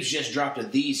 Jeebs just dropped a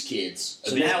These Kids,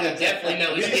 so These now we definitely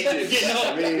know he's getting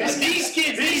it's These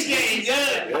Kids these days.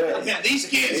 Yeah, these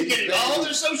kids getting all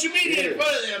their social media in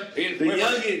front of them. The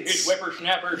youngins.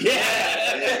 Whippersnappers.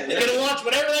 Yeah, they're gonna watch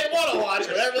whatever they want to watch,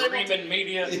 whatever they want. Screaming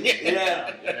media.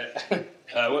 Yeah.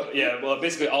 Well,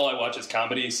 basically all I watch is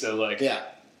comedy. So like, Yeah,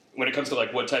 when it comes to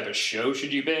like what type of show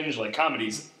should you binge, like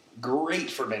comedy's great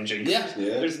for binging. Yeah.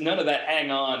 There's none of that hang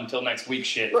on until next week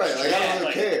shit. Right, like, I don't really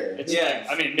like, care. It's Yeah.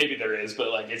 like, I mean, maybe there is, but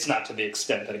like it's not to the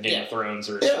extent that a Game of Thrones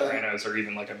or Yeah. Sopranos or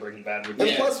even like a Breaking Bad would And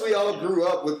be. plus, we all grew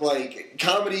up with like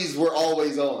comedies were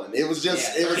always on. It was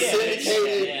just it was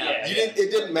syndicated. Yeah. It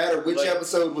didn't matter which Like-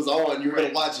 episode was on. You were Right.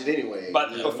 gonna watch it anyway.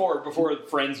 But you know? before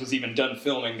Friends was even done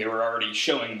filming, they were already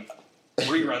showing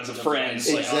reruns of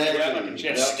Friends. Like, on every Exactly. fucking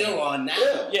channel. it's still on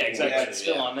now. Yeah, exactly. Yeah. It's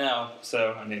still on now.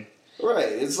 So I mean, Right.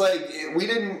 It's like we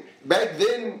didn't back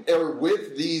then, or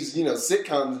with these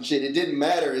sitcoms and shit. It didn't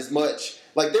matter as much.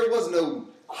 Like there was no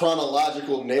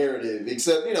chronological narrative,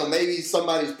 except maybe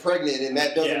somebody's pregnant and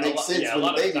that doesn't make sense when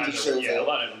the baby just shows a up.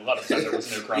 lot of times there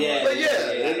was no chronology But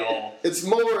yeah, at all. It's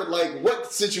more like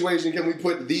what situation can we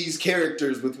put these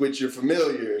characters with which you're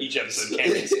familiar? Each episode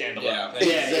can be standalone.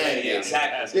 Yeah.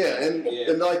 Exactly. Yeah,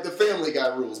 and like the Family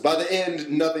Guy rules. By the end,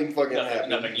 nothing fucking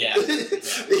happened. Nothing. Yeah.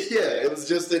 Yeah, it was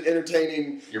just an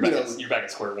entertaining. You're back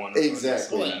at square one.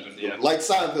 Exactly. What happened, yeah. Like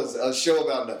Seinfeld's a show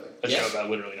about nothing. A show about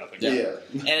literally nothing. Yeah.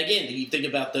 And again, you think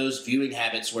about those viewing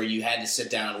habits where you had to sit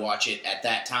down and watch it at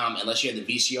that time, unless you had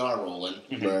the VCR rolling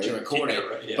Right. to record it. Yeah,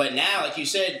 right, yeah. But now, like you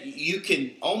said, you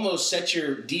can almost set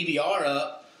your DVR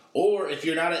up, or if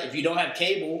you don't have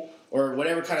cable or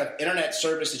whatever kind of internet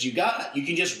service that you got, you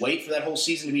can just wait for that whole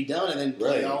season to be done and then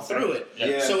play all through it.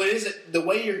 Yeah. So it is the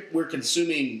way we're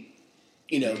consuming,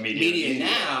 media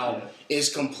now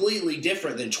is completely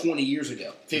different than 20 years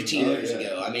ago, 15 years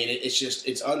ago. I mean,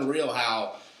 it's unreal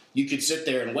how you could sit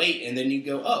there and wait, and then you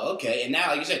go, oh, okay. And now,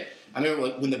 like you said, I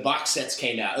remember when the box sets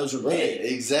came out; those were big.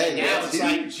 Exactly. And now it's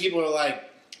like people are like,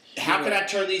 how can I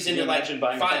turn these into like imagine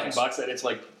buying a fucking files? box set? It's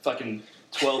like fucking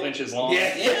 12 inches long.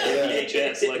 Yeah.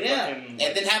 VHS, like And fucking.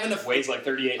 then having to weighs like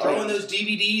 38 throwing pounds. those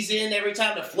DVDs in every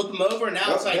time to flip them over. And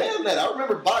now it's like, damn that! I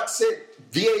remember box set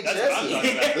VHS. That's what I'm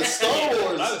talking about. The Star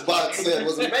Wars box set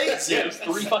was amazing. Yeah, it was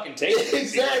 3 fucking tapes.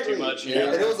 Exactly. Too much. Yeah.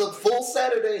 And it was a full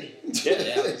Saturday. Yeah,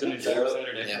 it was an entire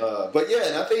Saturday. Yeah. But yeah,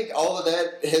 and I think all of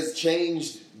that has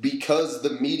changed because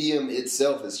the medium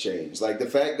itself has changed. Like the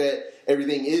fact that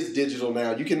everything is digital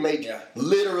now, you can make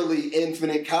literally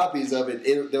infinite copies of it.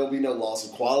 There'll be no loss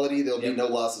of quality. There'll be no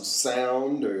loss of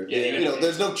sound, or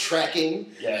there's no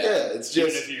tracking. Yeah, it's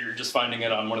just even if you're just finding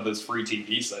it on one of those free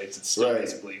TV sites, it's still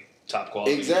basically top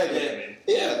quality. exactly. I mean,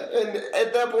 And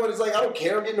at that point, it's like I don't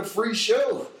care. I'm getting a free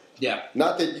show. yeah.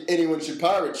 Not that anyone should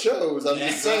pirate shows. I'm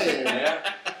just saying.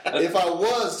 If I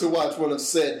was to watch one of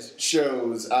said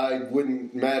shows, I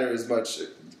wouldn't matter as much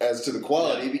as to the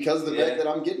quality because of the fact that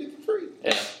I'm getting it for free.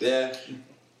 Yeah.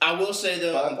 I will say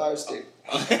though, Fire stick.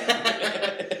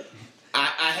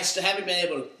 I still haven't been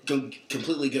able to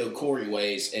completely go Corey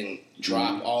ways and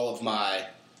drop all of my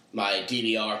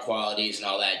DVR qualities and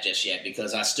all that just yet,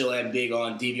 because I still am big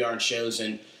on DVR and shows,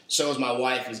 and so is my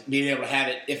wife, is being able to have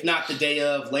it, if not the day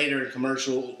of, later in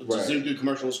commercial, to zoom through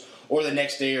commercials, or the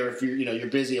next day, or if you're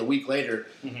busy a week later,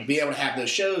 be able to have those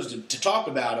shows to talk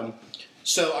about them.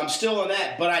 So I'm still on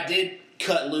that, but I did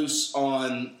cut loose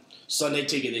on Sunday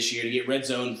Ticket this year to get Red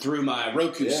Zone through my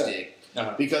Roku stick.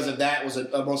 because of that was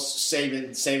almost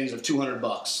savings of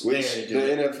 $200. Which the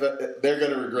NFL, they're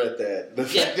going to regret that. The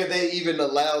fact that they even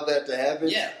allowed that to happen.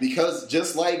 Yeah. Because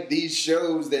just like these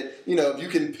shows that, if you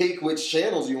can pick which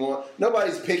channels you want,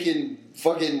 nobody's picking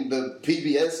fucking the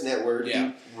PBS network.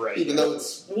 Yeah. Right. Even though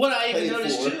it's what I even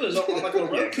noticed too is on like a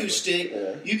Roku stick,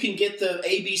 you can get the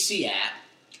ABC app,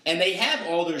 and they have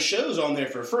all their shows on there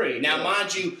for free. Now,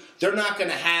 mind you, they're not going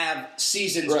to have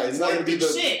seasons It's not 1 through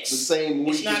 6. The same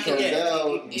week it comes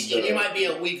out. You might be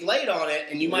a week late on it,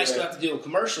 and you might still have to deal with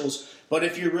commercials. But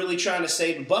if you're really trying to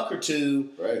save a buck or two,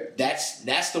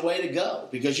 that's the way to go,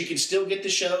 because you can still get the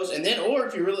shows, and then, or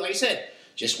if you really, like I said,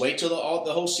 just wait till the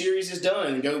whole series is done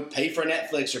and go pay for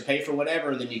Netflix or pay for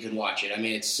whatever, and then you can watch it. I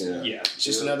mean, it's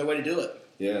just another way to do it.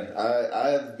 Yeah,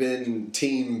 I've been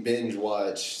team binge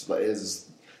watch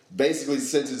basically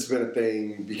since it's been a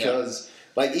thing, because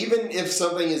like even if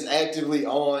something is actively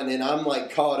on and I'm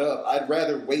like caught up, I'd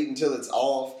rather wait until it's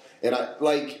off. And I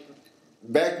like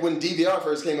back when DVR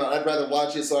first came out, I'd rather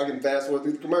watch it so I can fast forward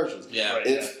through the commercials.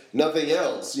 If nothing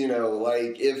else,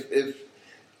 like if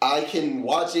I can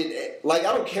watch it, like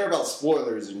I don't care about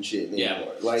spoilers and shit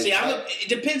anymore. Like, see, it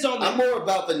depends on. I'm more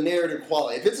about the narrative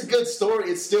quality. If it's a good story,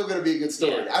 it's still going to be a good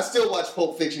story. I still watch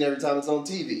Pulp Fiction every time it's on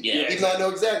TV, even though I know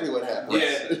exactly what happens.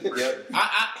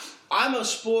 I'm a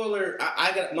spoiler.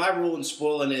 I got my rule in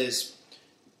spoiling is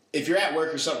if you're at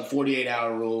work or something,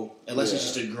 48-hour rule. Unless it's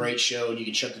just a great show and you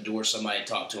can shut the door, somebody and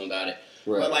talk to them about it.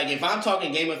 Right. But like if I'm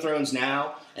talking Game of Thrones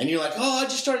now, and you're like, "Oh, I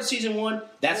just started season 1."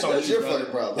 That's on you, your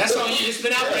fucking problem. That's on you. It's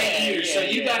been out for 8 years, so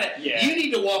you gotta. You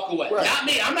need to walk away. Right. Not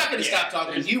me. I'm not going to stop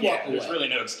talking. You walk away. There's really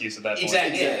no excuse at that point.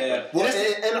 Exactly. Well,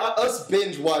 and us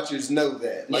binge watchers know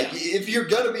that. Like, if you're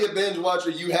gonna be a binge watcher,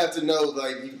 you have to know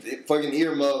like fucking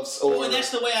earmuffs. Or and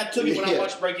that's the way I took it when I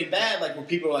watched Breaking Bad. Like, where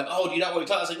people were like, "Oh, do you not want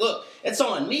to talk?" I was like, "Look, it's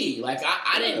on me. Like,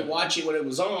 I didn't watch it when it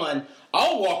was on.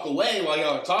 I'll walk away while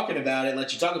y'all are talking about it and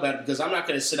let you talk about it, because I'm not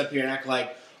going to sit up here and act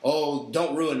like, oh,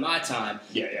 don't ruin my time."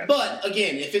 But,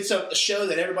 again, if it's a show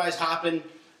that everybody's hopping,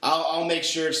 I'll make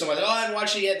sure if somebody's like, "Oh, I haven't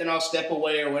watched it yet," then I'll step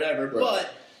away or whatever. Right.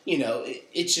 But,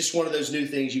 it's just one of those new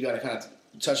things you got to kind of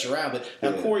touch around. But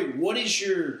now, Corey, what do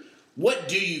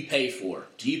you pay for?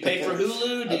 Do you pay for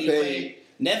Hulu? Do you pay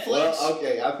Netflix? Well,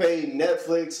 okay, I pay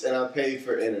Netflix and I pay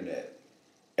for internet.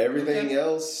 Everything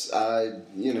else,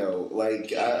 you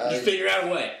figure out a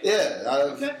way. Yeah,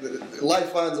 life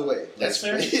finds a way. That's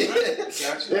fair. Gotcha.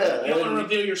 Yeah, you don't want to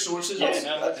reveal your sources. Yeah,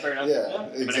 no, that's fair enough. Yeah,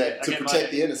 exactly. To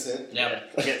protect the innocent. Yeah,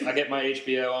 I get my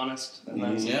HBO Honest, and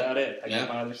that's about it. I get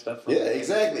my other stuff from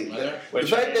exactly. The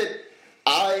fact that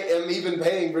I am even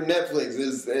paying for Netflix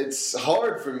it's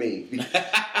hard for me.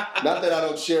 Not that I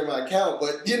don't share my account,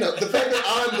 but the fact that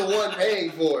I'm the one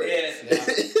paying for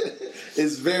it.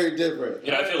 It's very different.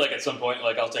 I feel like at some point,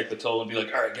 like I'll take the toll and be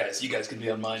like, "All right, guys, you guys can be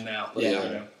on mine now."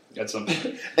 At some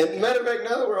point. And matter of fact,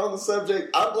 now that we're on the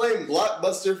subject, I blame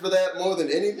Blockbuster for that more than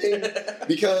anything,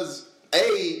 because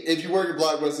if you work at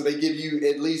Blockbuster, they give you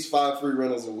at least 5 free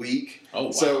rentals a week. Oh,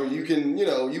 wow. So you can,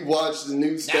 you watch the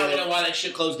new stuff. Now we know why that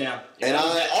shit closed down. And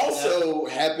I also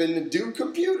happen to do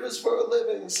computers for a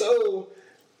living, so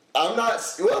I'm not.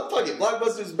 Well, fuck it.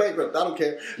 Blockbuster's bankrupt. I don't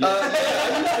care.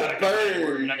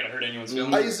 You're not going to hurt anyone's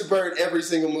feelings. I used to burn every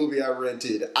single movie I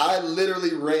rented. I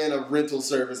literally ran a rental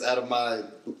service out of my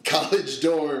college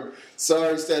dorm.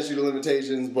 Sorry, statute of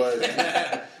limitations, but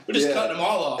we're just cutting them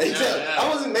all off. Exactly. I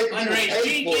wasn't making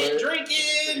people pay for it.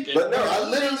 Drinking. But no, I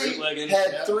literally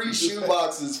had 3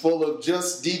 shoeboxes full of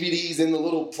just DVDs in the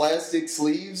little plastic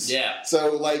sleeves. Yeah.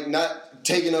 So like not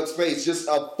taking up space, just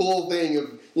a full thing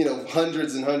of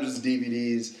hundreds and hundreds of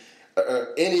DVDs.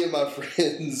 Any of my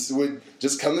friends would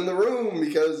just come in the room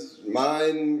because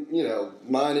mine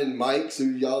and Mike's,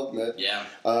 who y'all met,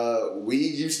 we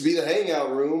used to be the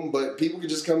hangout room, but people could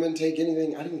just come in and take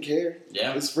anything. I didn't care.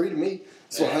 Yeah. It's free to me.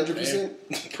 It's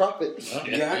 100% profit. Well,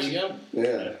 there you go.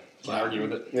 Yeah. Can't argue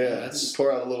with it. Yeah,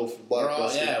 pour out a little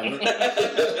Blockbuster.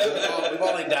 We've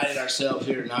all indicted ourselves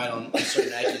here tonight on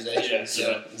certain accusations.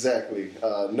 Exactly.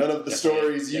 None of the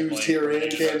stories used herein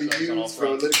can be used for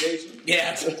litigation.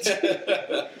 Yeah.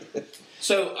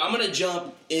 So I'm going to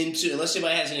jump into, unless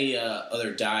anybody has any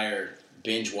other dire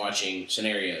binge watching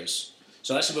scenarios.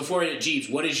 So let's say before we hit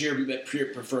Jeebs, what is your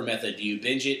preferred method? Do you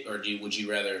binge it, or would you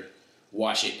rather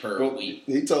watch it per week?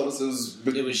 He told us it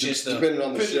was just depending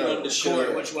on the show.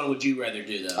 Corey, which one would you rather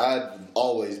do, though? I'd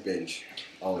always binge.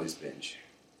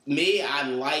 Me,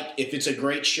 if it's a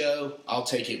great show, I'll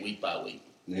take it week by week.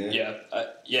 Yeah.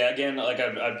 Again, like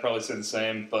I'd probably say the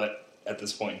same, but at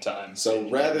this point in time. So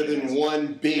rather than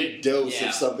one big dose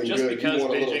of something just good, you want a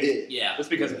little hit. Yeah. Just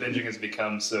because binging has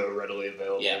become so readily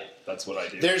available. Yeah. That's what I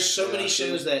do. There's so many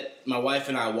shows that my wife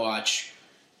and I watch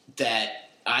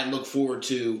that I look forward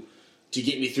to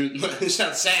get me through. It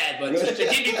sounds sad, but to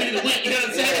get me through the week. You know what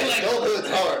I'm saying? Yeah, adulthood's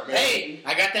hard, man. Hey,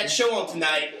 I got that show on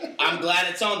tonight. I'm glad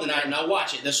it's on tonight, and I'll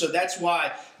watch it. So that's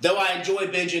why, though I enjoy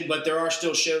binging, but there are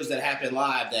still shows that happen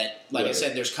live that, like I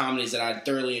said, there's comedies that I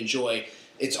thoroughly enjoy.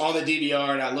 It's on the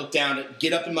DVR, and I look down,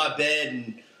 get up in my bed,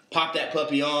 and pop that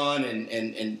puppy on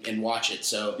and watch it.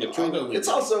 So I'll go with it's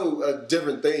it. also a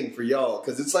different thing for y'all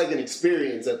because it's like an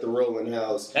experience at the Rolling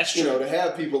House. That's you true. know, to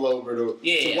have people over to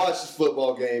watch the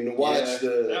football game, to watch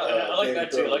the. I like Game that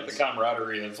of too. I like Thrones. the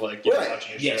camaraderie of like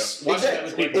watching a Yes. show. Watching it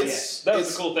with people. It's- That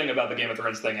was the cool thing about the Game of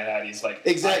Thrones thing at Hattie's. Like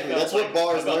Exactly. That's what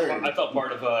bars learn. I felt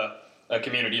part of a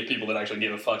community of people that actually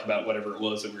gave a fuck about whatever it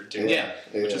was that we were doing. Yeah.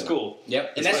 Which is cool.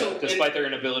 Yep. And Despite their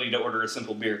inability to order a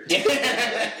simple beer.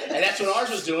 Yeah. And that's what ours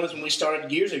was doing is when we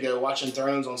started years ago watching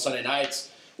Thrones on Sunday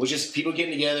nights, was just people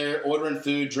getting together, ordering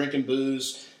food, drinking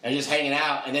booze, and just hanging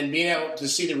out. And then being able to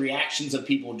see the reactions of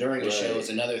people during a show is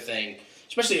another thing,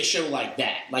 especially a show like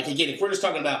that. Like, again, if we're just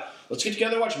talking about, let's get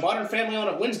together and watch Modern Family on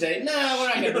a Wednesday, no, we're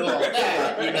not going to do all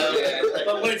that, you know.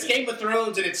 But when it's Game of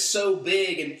Thrones and it's so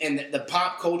big and the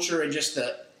pop culture and just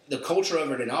the culture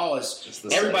of it and all is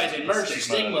everybody's immersed in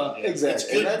stigma. Exactly.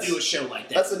 It's good to do a show like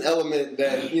that. That's an element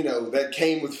that that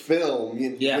came with film.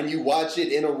 When you watch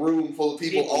it in a room full of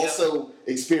people also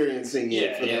experiencing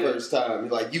it for the first time,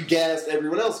 you gasped,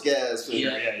 everyone else gasped,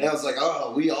 and I was like,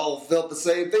 oh, we all felt the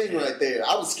same thing right there.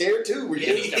 I was scared too. Were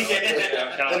you?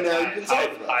 And now you can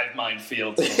talk about hive mind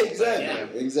field.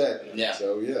 Exactly. Yeah.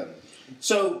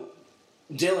 So,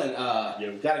 Dillon,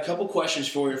 got a couple questions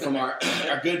for you from our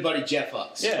good buddy Jeff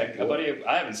Hucks. Yeah, a buddy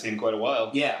I haven't seen in quite a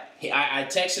while. Yeah, I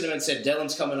texted him and said,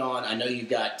 Dillon's coming on. I know you've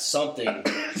got something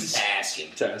to ask him.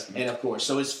 And of course,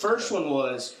 so his first one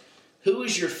was, who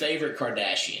is your favorite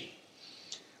Kardashian?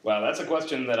 Wow, that's a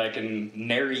question that I can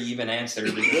nary even answer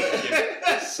because I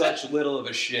give such little of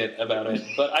a shit about it.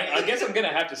 But I guess I'm going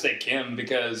to have to say Kim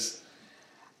because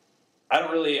I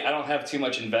don't have too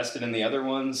much invested in the other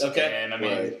ones. Okay. And I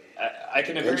mean, I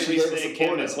can at very least say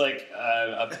Kim is like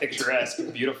a picturesque,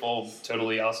 beautiful,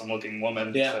 totally awesome looking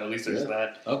woman. Yeah. So at least there's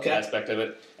that aspect of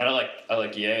it. And I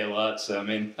like Ye a lot. So I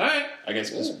mean, all right. I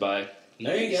guess just by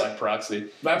proxy.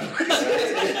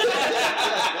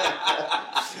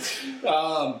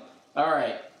 All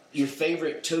right. Your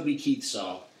favorite Toby Keith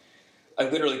song? I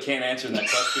literally can't answer that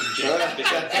question, James,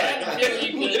 because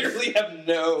I literally have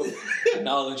no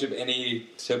knowledge of any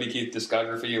Toby Keith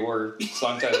discography or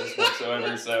song titles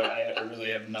whatsoever, so I really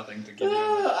have nothing to give you.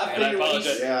 And I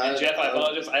apologize. And Jeff, I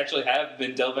apologize. I actually have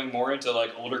been delving more into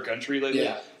like older country lately,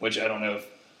 which I don't know if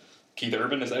Keith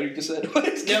Urban, is that what you just said?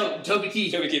 No, Toby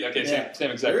Keith. Toby Keith, okay,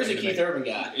 same exact. There is a Keith Urban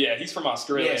guy. Yeah, he's from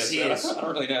Australia, yes, he is. I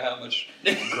don't really know how much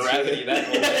gravity that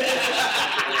holds.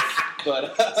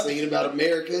 But singing about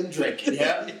America and drinking.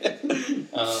 But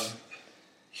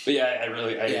yeah,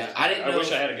 I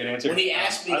wish I had a good answer. When he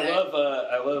asked me,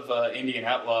 I love Indian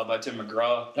Outlaw by Tim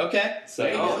McGraw. Okay, so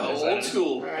old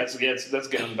school. That's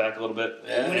getting back a little bit.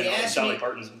 Yeah. When he asked Dolly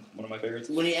Parton's one of my favorites.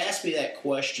 When he asked me that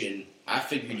question, I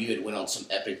figured you had went on some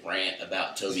epic rant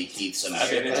about Toby Keith. I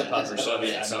mean, it's a popper, so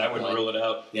I wouldn't rule it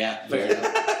out. Yeah, fair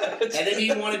enough. And then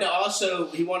he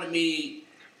wanted me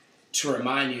to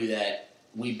remind you that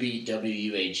we beat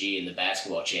WUAG in the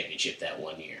basketball championship that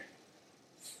one year.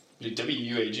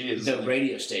 WUAG is the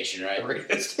radio station, right? The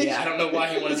radio station. Yeah, I don't know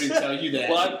why he wanted me to tell you that.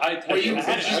 Well, did you have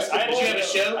a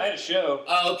show? I had a show.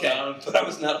 Oh, okay. But I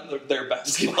was not on their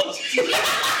basketball team.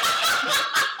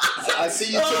 I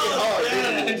see you took it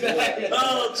hard.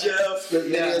 Oh, Jeff.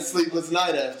 Many a sleepless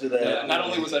night after that. Yeah, not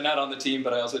only was I not on the team,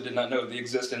 but I also did not know the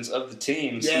existence of the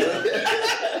teams. Yeah.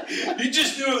 You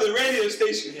just knew of the radio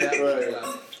station. Yeah. Right.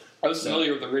 I was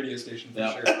familiar with the radio station for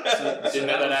sure. Didn't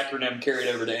know that acronym carried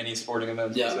over to any sporting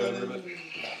events whatsoever. But.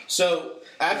 So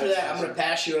after that, I'm going to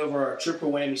pass you over our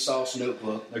triple whammy sauce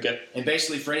notebook. Okay. And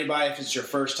basically, for anybody, if it's your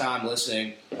first time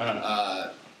listening,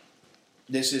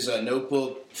 this is a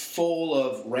notebook full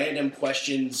of random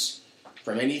questions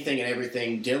from anything and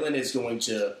everything. Dillon is going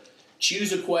to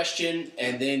choose a question,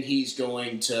 and then he's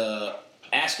going to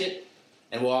ask it,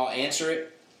 and we'll all answer it.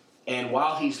 And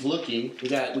while he's looking, we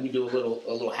can do a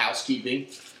little housekeeping.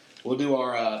 We'll do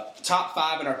our top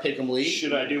 5 in our Pick'em League.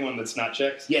 Should I do one that's not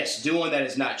checked? Yes, do one that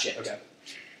is not checked. Okay.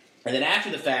 And then after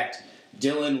the fact,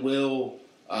 Dillon will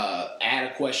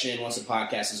add a question once the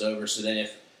podcast is over. So then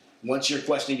once your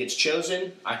question gets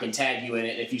chosen, I can tag you in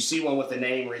it. If you see one with a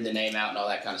name, read the name out and all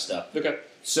that kind of stuff. Okay.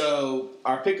 So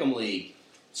our Pick'em League,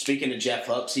 Speaking of Jeff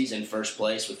Hooks, he's in first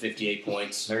place with 58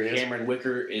 points. There he is. Cameron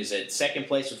Wicker is at second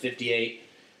place with 58.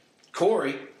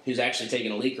 Corey, who's actually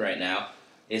taking a leak right now,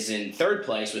 is in third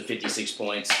place with 56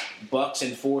 points. Buck's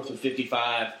in fourth with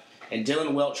 55. And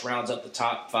Dylan Welch rounds up the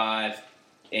top 5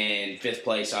 in fifth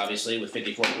place, obviously, with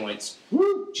 54 points.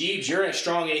 Woo! Jeebs, you're in a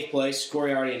strong 8th place.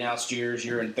 Corey already announced yours.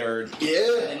 You're in third.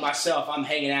 Yeah. And myself, I'm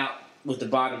hanging out with the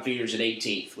bottom feeders at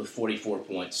 18th with 44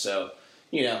 points. So,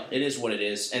 it is what it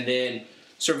is. And then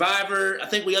Survivor, I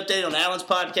think we updated on Alan's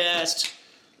podcast.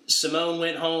 Simone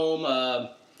went home.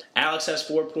 Alex has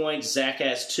 4 points. Zach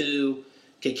has 2.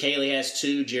 Kaylee has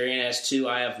 2. Jerianne has 2.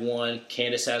 I have 1.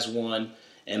 Candace has 1.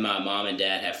 And my mom and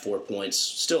dad have 4 points.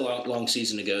 Still a long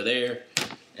season to go there.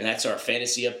 And that's our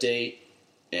fantasy update.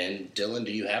 And Dylan,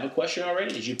 do you have a question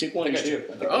already? Did you pick one? I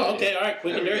think I do. Oh, okay. All right.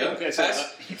 Quick and dirty. Okay, so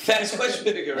Fast question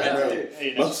picker, right? Hey,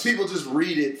 you know. Most people just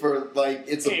read it for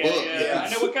it's a book. Yeah. I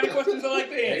know what kind of questions I like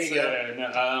to There you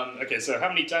answer. Okay, so how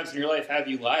many times in your life have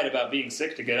you lied about being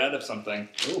sick to get out of something?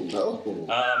 Oh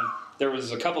no. There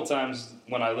was a couple times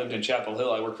when I lived in Chapel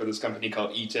Hill. I worked for this company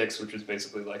called eTix, which is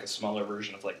basically like a smaller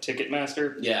version of like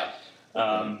Ticketmaster. Yeah.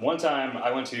 One time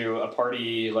I went to a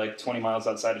party like 20 miles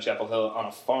outside of Chapel Hill on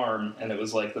a farm, and it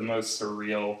was like the most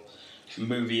surreal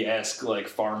movie-esque like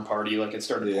farm party. Like it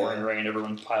started pouring rain,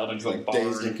 everyone piled into a barn.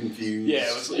 Dazed and Confused.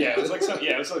 It was like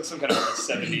some kind of like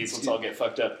 70s let's all get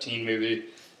fucked up teen movie.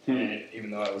 And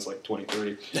even though I was like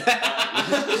 23.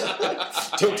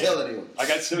 Don't tell anyone. I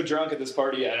got so drunk at this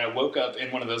party, and I woke up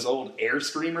in one of those old air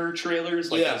screamer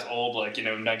trailers, like those old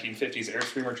 1950s air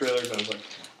screamer trailers. I was like,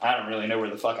 I don't really know where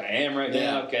the fuck I am right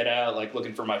now. Get out, like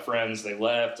looking for my friends. They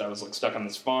left. I was like stuck on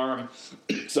this farm.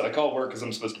 So I called work because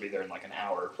I'm supposed to be there in like an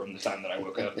hour from the time that I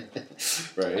woke up.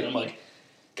 Right. And I'm like,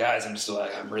 guys, I'm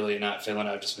really not feeling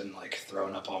it. I've just been like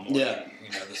throwing up all morning. Yeah.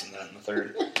 This and that and the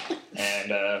third.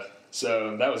 And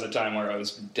so that was a time where I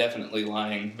was definitely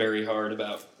lying very hard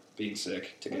about being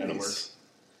sick to get out of work.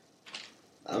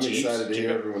 I'm excited to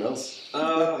hear everyone else.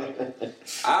 I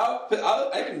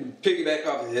can piggyback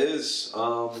off of his.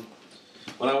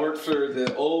 When I worked for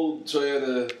the old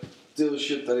Toyota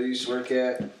dealership that I used to work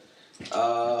at,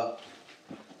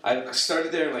 I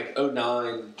started there in like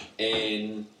 2009,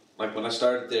 and like when I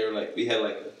started there, like we had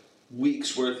like a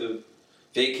week's worth of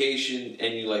vacation,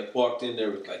 and you like walked in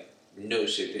there with like no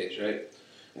sick days, right?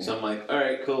 So I'm like, all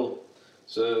right, cool.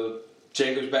 So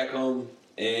Jacob's back home,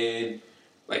 and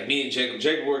like me and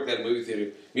Jacob worked at a movie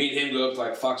theater. Me and him go up to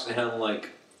like Fox and the Hound like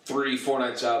 3-4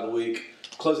 nights out of the week.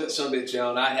 Close that sumbitch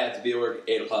down. I'd have to be at work at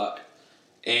 8 o'clock.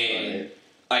 And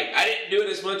like I didn't do it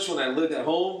as much when I lived at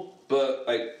home, but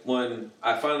like when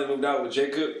I finally moved out with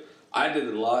Jacob, I did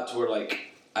it a lot to where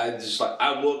like I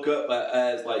woke up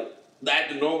as like at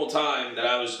the normal time that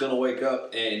I was gonna wake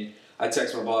up, and I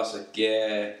text my boss like,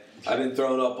 yeah, I've been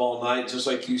throwing up all night, just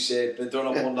like you said, been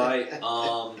throwing up all night.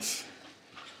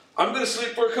 I'm gonna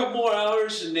sleep for a couple more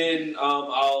hours, and then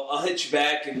I'll hit you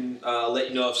back and let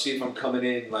you know, see if I'm coming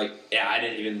in. Like, yeah, I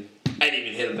didn't even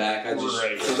hit him back. I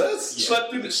just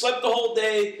slept the whole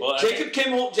day. Well, Jacob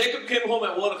came home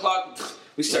at 1 o'clock.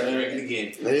 We started drinking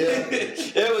again. Yeah,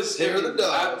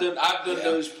 I've done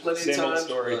those plenty of times.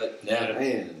 Story. But,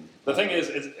 man. The thing is,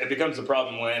 it becomes a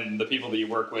problem when the people that you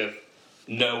work with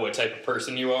know what type of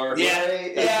person you are.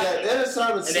 That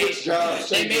assignment switch jobs.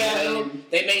 They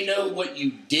may know what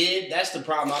you did. That's the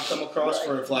problem I've come across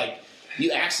for if like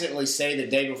you accidentally say the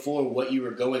day before what you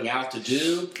were going out to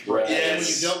do. Right. And when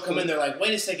you don't come in, they're like,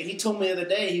 wait a second, he told me the other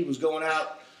day he was going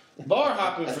out bar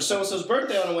hopping for so and so's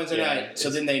birthday on a Wednesday night. So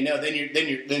then they know. Then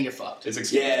you're fucked. It's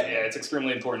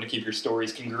extremely important to keep your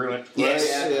stories congruent. Yes.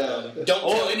 Don't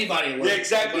tell anybody. Yeah,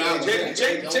 exactly.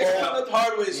 Jake found it the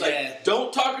hard way. It's like,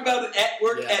 don't talk about it at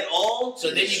work at all. So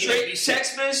then you straight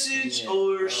text message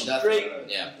or straight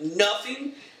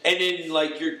nothing, and then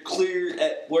like you're clear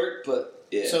at work. But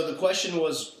So the question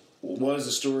was, what is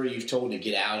the story you've told to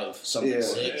get out of something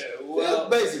sick? Well,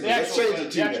 basically,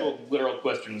 the actual literal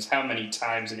question is how many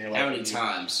times in your life? How many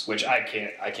times? Which I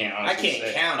can't honestly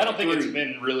say. Count. I don't think it's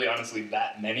been really honestly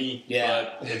that many.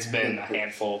 Yeah. But it's been a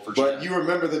handful for sure. But you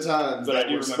remember the times. But I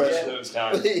do remember those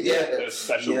times. Those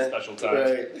special times.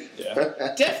 Right.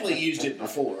 Yeah. Definitely used it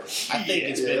before. I think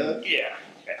it's been.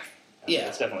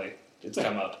 Yeah. It's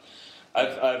come up.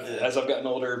 I've as I've gotten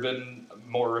older, been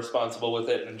more responsible with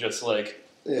it and just like.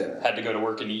 Had to go to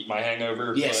work and eat my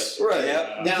hangover. Yes. But,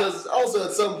 right. Because also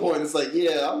at some point it's like,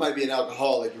 I might be an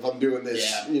alcoholic if I'm doing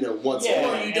this, once a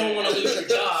month. Or you don't want to lose your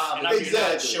job and you're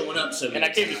not showing up so And I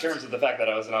came to terms with the fact that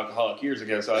I was an alcoholic years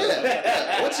ago. So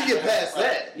once you get past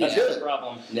that, you're good. That's the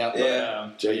problem.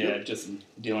 Just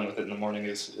dealing with it in the morning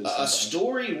is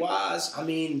story-wise, I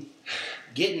mean,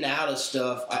 getting out of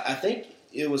stuff, I think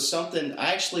it was something.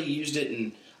 I actually used it,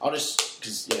 and I'll just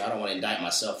because I don't want to indict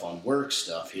myself on work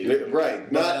stuff here.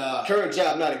 Right, not current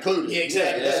job not included. Yeah,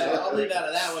 exactly. Yeah. So I'll leave out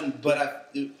of that one. But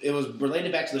it was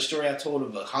related back to the story I told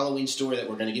of a Halloween story that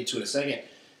we're going to get to in a second.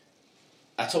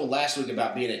 I told last week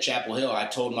about being at Chapel Hill. I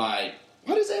told my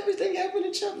why does everything happen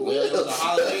in Chapel Hill? It was a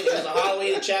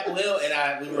Halloween at Chapel Hill,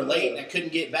 and we were late, and I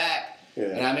couldn't get back. Yeah.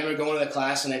 And I remember going to the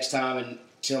class the next time and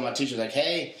telling my teacher, like,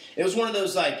 hey, it was one of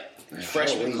those, like,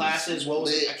 freshman classes. What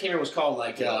was it? I can't remember what it was called.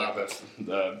 Like,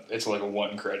 it's like a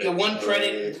 1 credit. Yeah, 1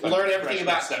 credit, learn everything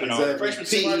about freshman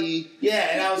seminar. Yeah,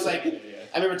 and I was like,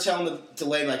 I remember telling the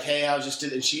lady, like, hey, I was just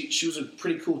did, and she was a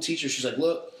pretty cool teacher. She's like,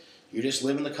 look, you're just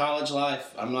living the college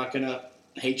life. I'm not going to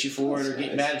hate you for it or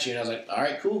get mad at you. And I was like, all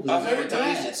right, cool. I've never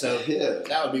used it, so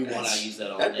that would be one I use that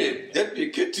on. That'd be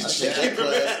a good teacher.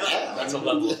 That's a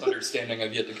level of understanding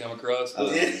I've yet to come across.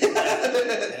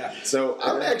 So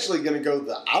I'm actually going to go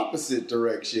the opposite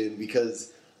direction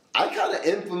because I kind of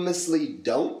infamously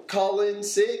don't call in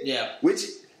sick. Yeah. Which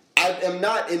I am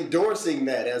not endorsing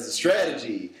that as a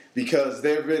strategy because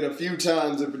there have been a few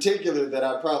times in particular that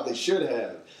I probably should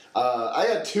have. I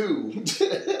had 2.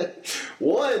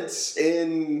 Once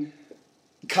in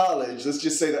college, let's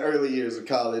just say the early years of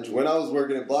college, when I was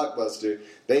working at Blockbuster,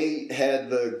 they had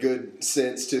the good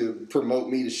sense to promote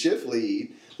me to shift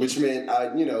lead, which meant I,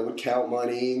 would count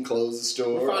money and close the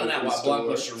store. We're finding out why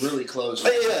Blockbuster really closed.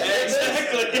 Yeah,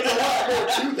 exactly. There's a lot more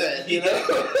to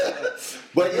that,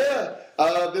 But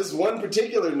yeah, this one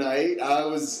particular night, I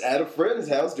was at a friend's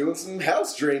house doing some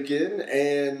house drinking,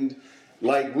 and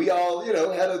we all,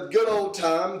 had a good old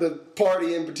time. The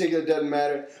party in particular doesn't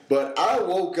matter. But I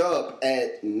woke up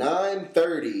at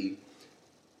 9:30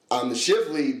 on the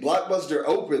shift lead. Blockbuster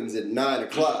opens at 9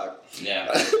 o'clock.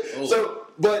 Yeah.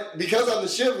 But because I'm the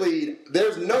shift lead,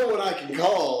 there's no one I can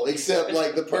call except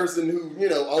the person who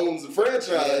owns the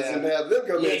franchise and have them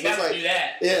come in. You gotta do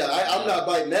that. I'm not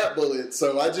biting that bullet.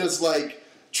 So I just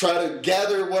try to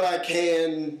gather what I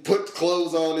can, put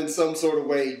clothes on in some sort of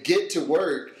way, get to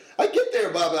work. I get there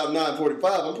by about 9:45.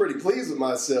 I'm pretty pleased with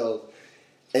myself.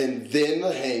 And then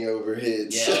the hangover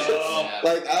hits. Yeah.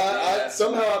 I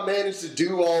somehow I managed to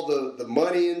do all the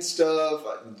money and stuff,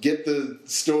 get the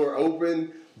store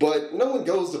open, but no one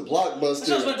goes to Blockbuster. That's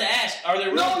what I was about to ask. Are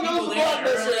there no one goes to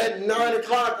Blockbuster at 9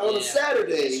 o'clock on a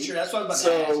Saturday? That's true. That's what I was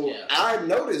about to ask. So I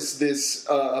noticed this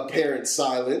apparent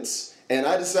silence. And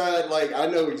I decided, I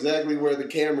know exactly where the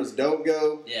cameras don't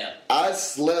go. Yeah. I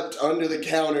slept under the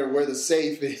counter where the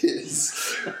safe is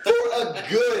for a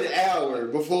good hour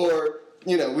before,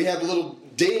 we have a little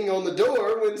ding on the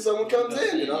door when someone comes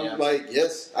in. And I'm like,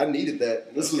 yes, I needed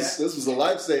that. This was a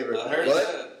lifesaver.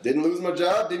 But didn't lose my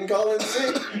job, didn't call in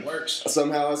sick. It works.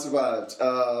 Somehow I survived.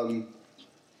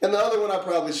 And the other one I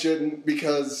probably shouldn't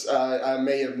because I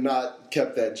may have not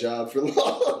kept that job for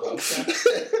long.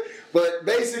 Okay. But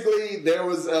basically, there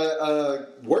was a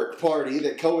work party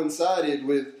that coincided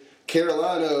with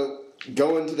Carolina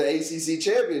going to the ACC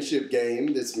championship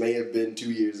game. This may have been 2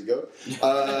 years ago.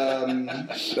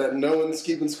 That no one's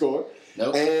keeping score.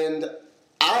 Nope. And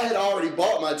I had already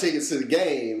bought my tickets to the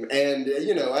game. And,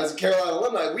 as a Carolina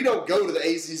alumni, we don't go to the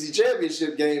ACC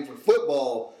championship game for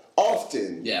football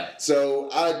often. Yeah. So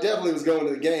I definitely was going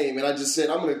to the game, and I just said,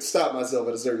 I'm going to stop myself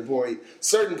at a certain point.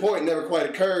 Certain point never quite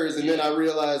occurs, and then I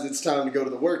realized it's time to go to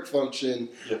the work function.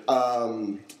 Yep.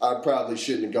 I probably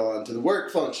shouldn't have gone to the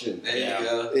work function. There you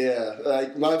go. Yeah.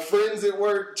 My friends at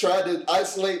work tried to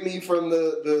isolate me from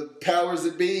the powers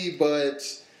that be, but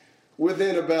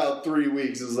within about 3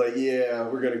 weeks, it was like, yeah,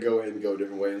 we're going to go ahead and go a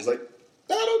different way. It was like,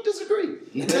 I don't disagree.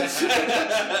 This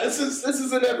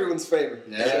is in everyone's favor.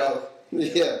 Yeah. So,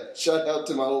 yeah, shout out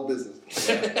to my old business.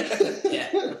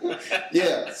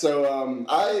 Yeah, so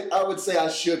I would say I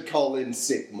should call in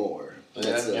sick more.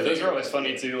 Those are always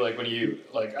funny too. When you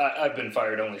I've been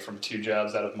fired only from 2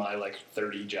 jobs out of my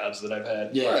 30 jobs that I've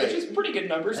had. Yeah, which is pretty good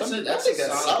numbers. That's a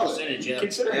solid percentage. Yeah.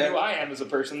 Considering who I am as a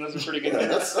person, those are pretty good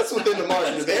numbers. That's within the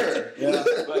margin of error. Yeah,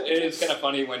 but it is kind of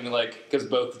funny when because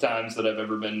both the times that I've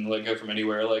ever been go from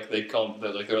anywhere, they call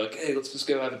they're like, hey, let's just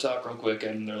go have a talk real quick,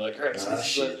 and they're like, all right,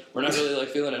 so we're not really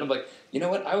feeling it. And I'm like, you know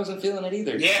what? I wasn't feeling it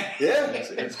either. Yeah.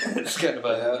 It's kind of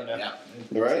a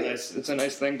right. It's a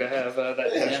nice thing to have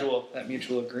that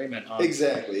mutual agreement on.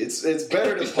 Exactly. It's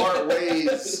better to part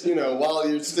ways, while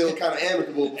you're still kind of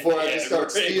amicable before I just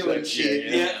start stealing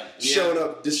shit, showing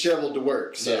up disheveled to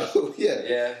work. So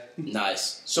yeah.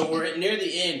 Nice. So we're near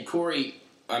the end, Corey.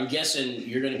 I'm guessing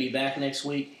you're going to be back next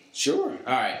week. Sure.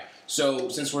 All right. So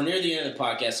since we're near the end of the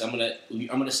podcast, I'm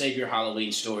gonna save your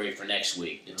Halloween story for next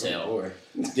week to tell. Boy.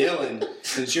 Dillon,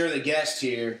 since you're the guest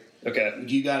here, Okay.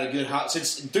 You got a good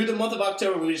since through the month of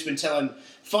October, we've just been telling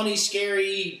funny,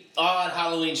 scary, odd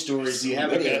Halloween stories. Do you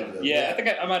have any of them? Yeah, I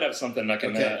think I might have something I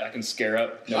can scare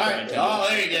up. All right. Oh,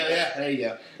 there you go. Yeah, there you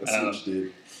go. That's what you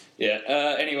did.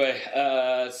 Yeah. Anyway,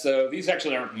 so these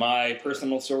actually aren't my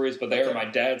personal stories, but they are my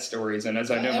dad's stories. And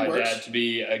as I know my dad to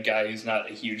be a guy who's not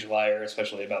a huge liar,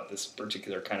 especially about this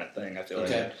particular kind of thing, I feel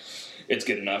like it's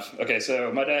good enough. Okay,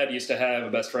 so my dad used to have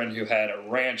a best friend who had a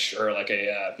ranch, or like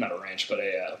a not a ranch, but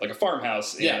a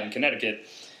farmhouse in Connecticut.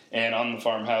 And on the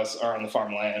farmhouse, or on the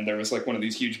farmland, there was like one of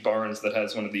these huge barns that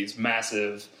has one of these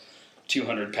massive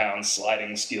 200-pound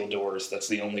sliding steel doors. That's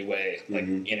the only way, like,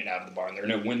 in and out of the barn. There are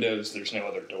no windows. There's no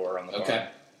other door on the barn. Okay.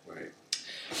 Right.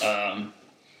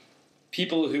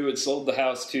 People who had sold the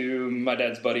house to my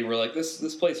dad's buddy were like,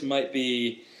 this place might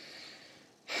be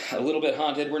a little bit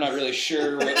haunted. We're not really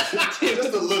sure what Just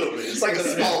a little bit. It's like a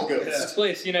small ghost. This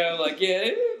place,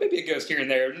 maybe a ghost here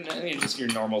and there. Just your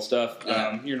normal stuff.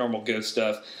 Your normal ghost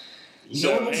stuff.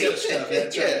 Normal ghost stuff.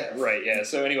 That's right. Right, yeah.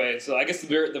 So anyway, I guess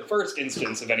the first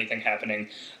instance of anything happening,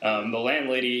 the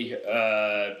landlady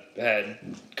had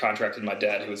contracted my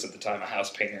dad, who was at the time a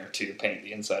house painter, to paint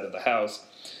the inside of the house.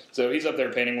 So he's up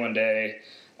there painting one day,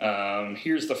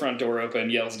 hears the front door open,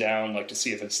 yells down like to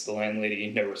see if it's the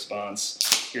landlady, no response.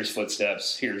 Here's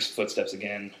footsteps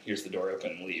again, here's the door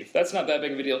open and leave. That's not that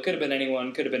big of a deal. Could have been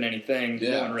anyone, could have been anything,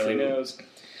 no one really knows.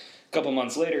 A couple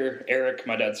months later, Eric,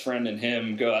 my dad's friend, and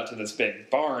him go out to this big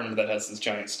barn that has this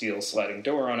giant steel sliding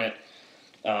door on it.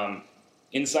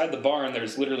 Inside the barn,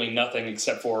 there's literally nothing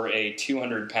except for a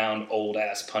 200-pound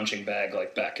old-ass punching bag,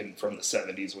 like back from the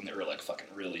 70s when they were like fucking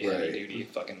really heavy-duty,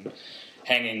 fucking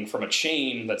hanging from a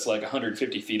chain that's like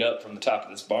 150 feet up from the top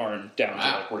of this barn down to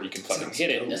like where you can fucking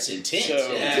hit it. That's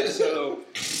intense. So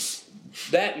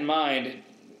that in mind,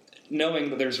 knowing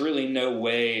that there's really no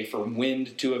way for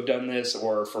wind to have done this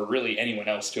or for really anyone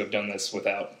else to have done this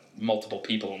without multiple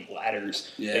people and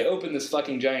ladders, they open this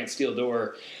fucking giant steel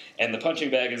door, and the punching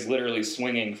bag is literally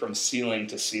swinging from ceiling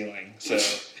to ceiling. So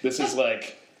this is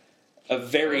like a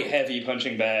very heavy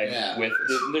punching bag with...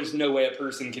 There's no way a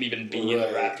person can even be in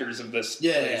the rafters of this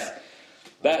place.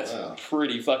 That's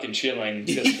pretty fucking chilling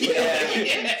just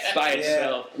by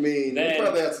itself. I mean, they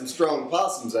probably had some strong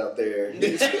possums out there. I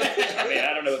mean,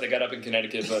 I don't know what they got up in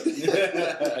Connecticut, but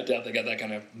I doubt they got that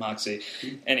kind of moxie.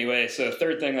 Anyway, so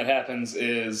third thing that happens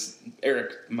is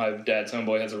Eric, my dad's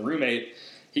homeboy, has a roommate.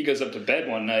 He goes up to bed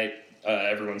one night.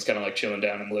 Everyone's kind of like chilling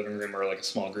down in the living room, or like a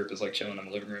small group is like chilling in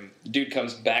the living room. Dude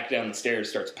comes back down the stairs,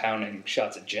 starts pounding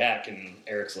shots at Jack, and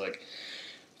Eric's like,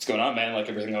 "What's going on, man? Like,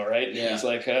 everything all right?" Yeah. He's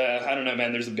like, "I don't know,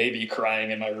 man. There's a baby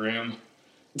crying in my room."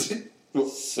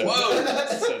 So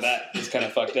that is kind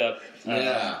of fucked up.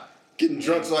 Getting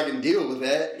drunk so I can deal with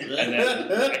that. And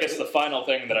then I guess the final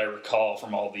thing that I recall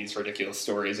from all these ridiculous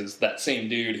stories is that same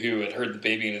dude who had heard the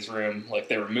baby in his room, like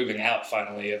they were moving out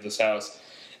finally of this house,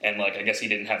 and like I guess he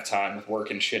didn't have time with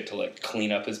work and shit to like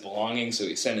clean up his belongings, so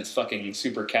he sent his fucking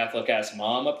super Catholic ass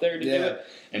mom up there to do it.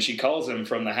 And she calls him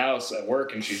from the house at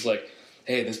work, and she's like,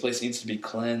 "Hey, this place needs to be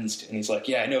cleansed." And he's like,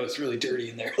 "Yeah, I know, it's really dirty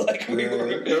in there." Like,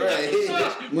 we're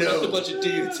just a bunch of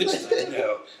dudes. It's just like,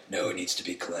 no, it needs to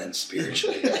be cleansed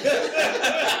spiritually.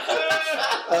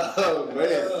 Oh,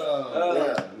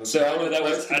 man. So I know that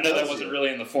wasn't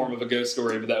really in the form of a ghost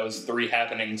story, but that was three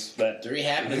happenings that,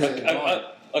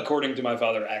 according to my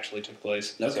father, actually took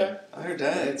place. Okay. So, I heard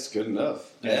that. That's good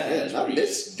enough. Yeah, I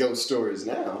miss ghost stories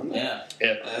now. Yeah.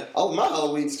 All my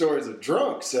Halloween stories are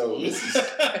drunk, so this is,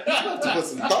 I have to put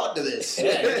some thought to this.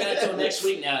 Yeah, you got until next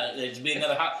week now. There's be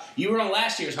another. You were on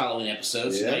last year's Halloween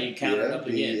episode, so now you count it up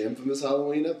again. The infamous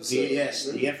Halloween episode. Yes,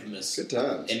 the infamous. Good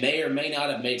times. It may or may not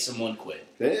have made someone quit.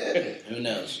 Yeah. Who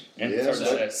knows?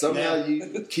 But somehow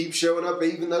you keep showing up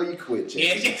even though you quit.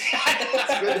 Yeah.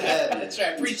 It's good to have you. That's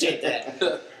right. Appreciate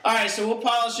that. All right, so we'll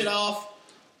polish it off.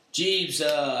 Jeebs,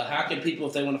 how can people,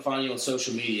 if they want to find you on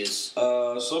social medias?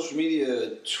 Social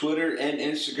media, Twitter and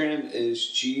Instagram is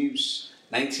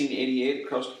Jeebs1988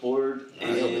 across the board,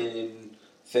 and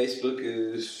Facebook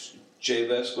is J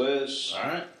Vasquez. All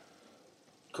right.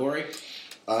 Corey?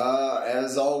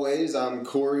 As always, I'm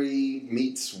Corey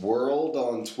Meets World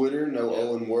on Twitter, no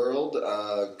Owen World.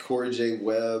 Corey J.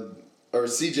 Webb, or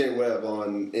CJ Webb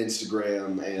on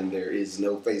Instagram, and there is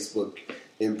no Facebook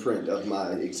imprint of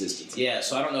my existence. Yeah,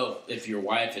 so I don't know if your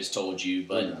wife has told you,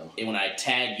 but when I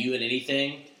tag you in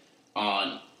anything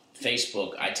on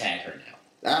Facebook, I tag her now.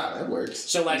 Ah, that works.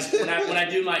 So like when I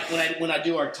do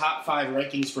our top 5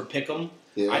 rankings for Pick'em,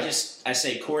 I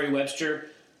say Corey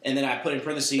Webster, And then I put in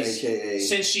parentheses, AKA.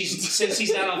 since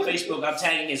he's not on Facebook, I'm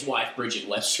tagging his wife, Bridget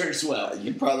Webster, as well.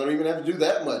 You probably don't even have to do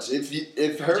that much.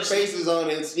 If her face is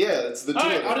on it, it's the all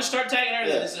Twitter. right, I'll just start tagging her.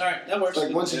 Yeah. All right, that works. It's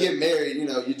like once you get married,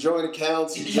 you join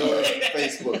accounts, you join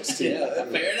Facebooks too. Yeah,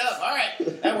 fair enough. All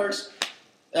right, that works.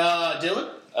 Dillon?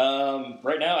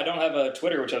 Right now, I don't have a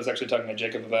Twitter, which I was actually talking to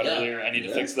Jacob about earlier. I need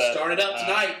to fix that. Start it up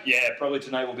tonight. Yeah, probably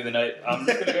tonight will be the night. I'm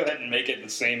just going to go ahead and make it the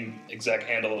same exact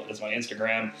handle as my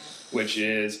Instagram, which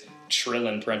is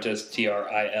Dillon Prentice,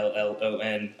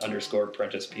 TRILLON _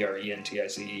 Prentice,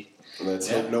 PRENTICE. Let's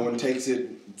hope no one takes it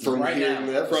from Right hearing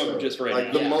now. the episode. From just right like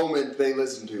now. the moment they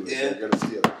listen to it, they're going to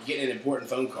steal it. You're getting an important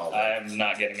phone call. I am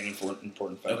not getting an important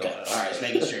phone Okay, call. all right, just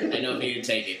making sure. I know if you can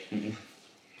take it.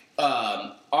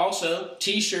 Also,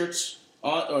 T-shirts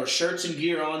or shirts and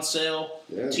gear on sale.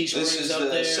 Yeah. T-shirts This is up the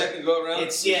there. second go around.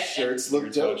 It's Shirts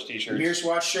look dope. T-shirts. Beer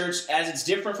Swatch shirts, as it's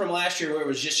different from last year where it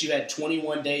was just you had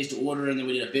 21 days to order and then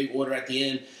we did a big order at the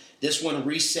end. This one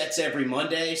resets every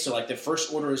Monday, so like the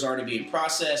first order is already being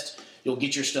processed. You'll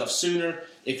get your stuff sooner.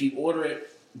 If you order it,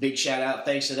 big shout out,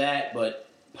 thanks to that. But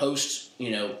post,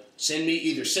 send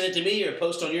it to me or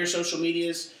post on your social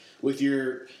medias with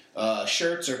your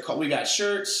shirts we got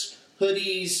shirts,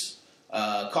 hoodies,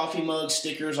 coffee mugs,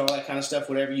 stickers, all that kind of stuff.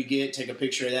 Whatever you get, take a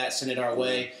picture of that, send it our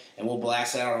way, and we'll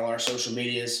blast that on all our social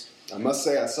medias. I must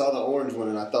say, I saw the orange one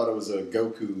and I thought it was a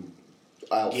Goku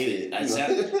outfit.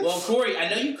 Well, Corey, I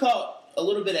know you caught a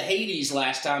little bit of Hades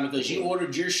last time because you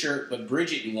ordered your shirt, but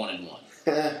Bridget wanted one.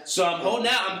 So I'm holding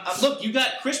out. Look, you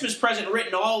got Christmas present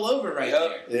written all over right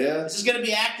there. Yeah. This is going to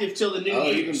be active till the new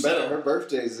year. Even better. Her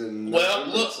birthday's in Well,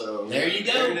 November, look, so there you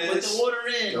go. There it Put is. the order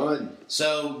in. Done.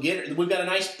 So we've got a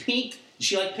nice pink. Does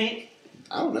she like pink?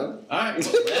 I don't know. All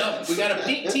right. Well, we got a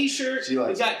pink T-shirt. She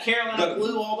likes we got Carolina it.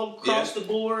 blue all across the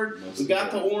board. Most We got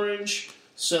of the them. orange.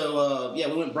 So we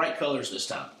went bright colors this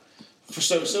time.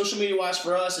 So social media wise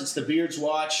for us, it's the Beards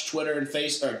Watch Twitter and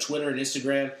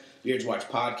Instagram. Beards Watch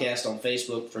Podcast on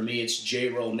Facebook. For me, it's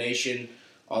J-Roll Nation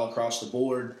all across the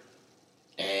board.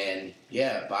 And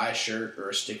buy a shirt or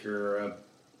a sticker or a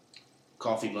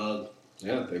coffee mug.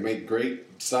 Yeah, they make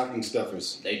great stocking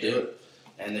stuffers. They do.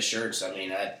 And the shirts,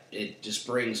 it just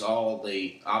brings all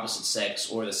the opposite sex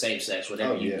or the same sex,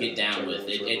 whatever you get down with.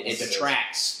 It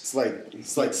attracts. It's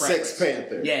like Sex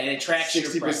Panther. Yeah, it attracts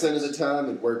 60% of the time,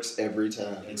 it works every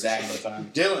time. Exactly. Time.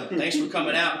 Dillon, thanks for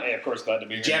coming out. Hey, of course, glad to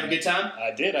be here. Did you have a good time?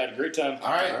 I did. I had a great time. All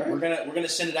right, All right. we're gonna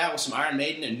send it out with some Iron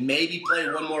Maiden and maybe play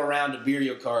one more round of Beer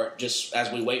Your Cart just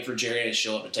as we wait for Jerry to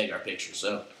show up and take our picture.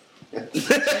 So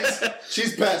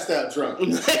She's passed out drunk.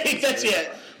 that's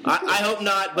it. I hope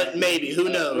not, but maybe. Who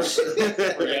knows?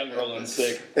 We're young, rolling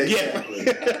sick. Exactly.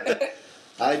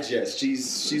 I jest.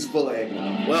 She's full of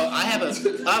eggnog. Well, I have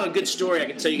a good story I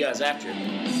can tell you guys after.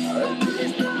 All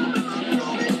right.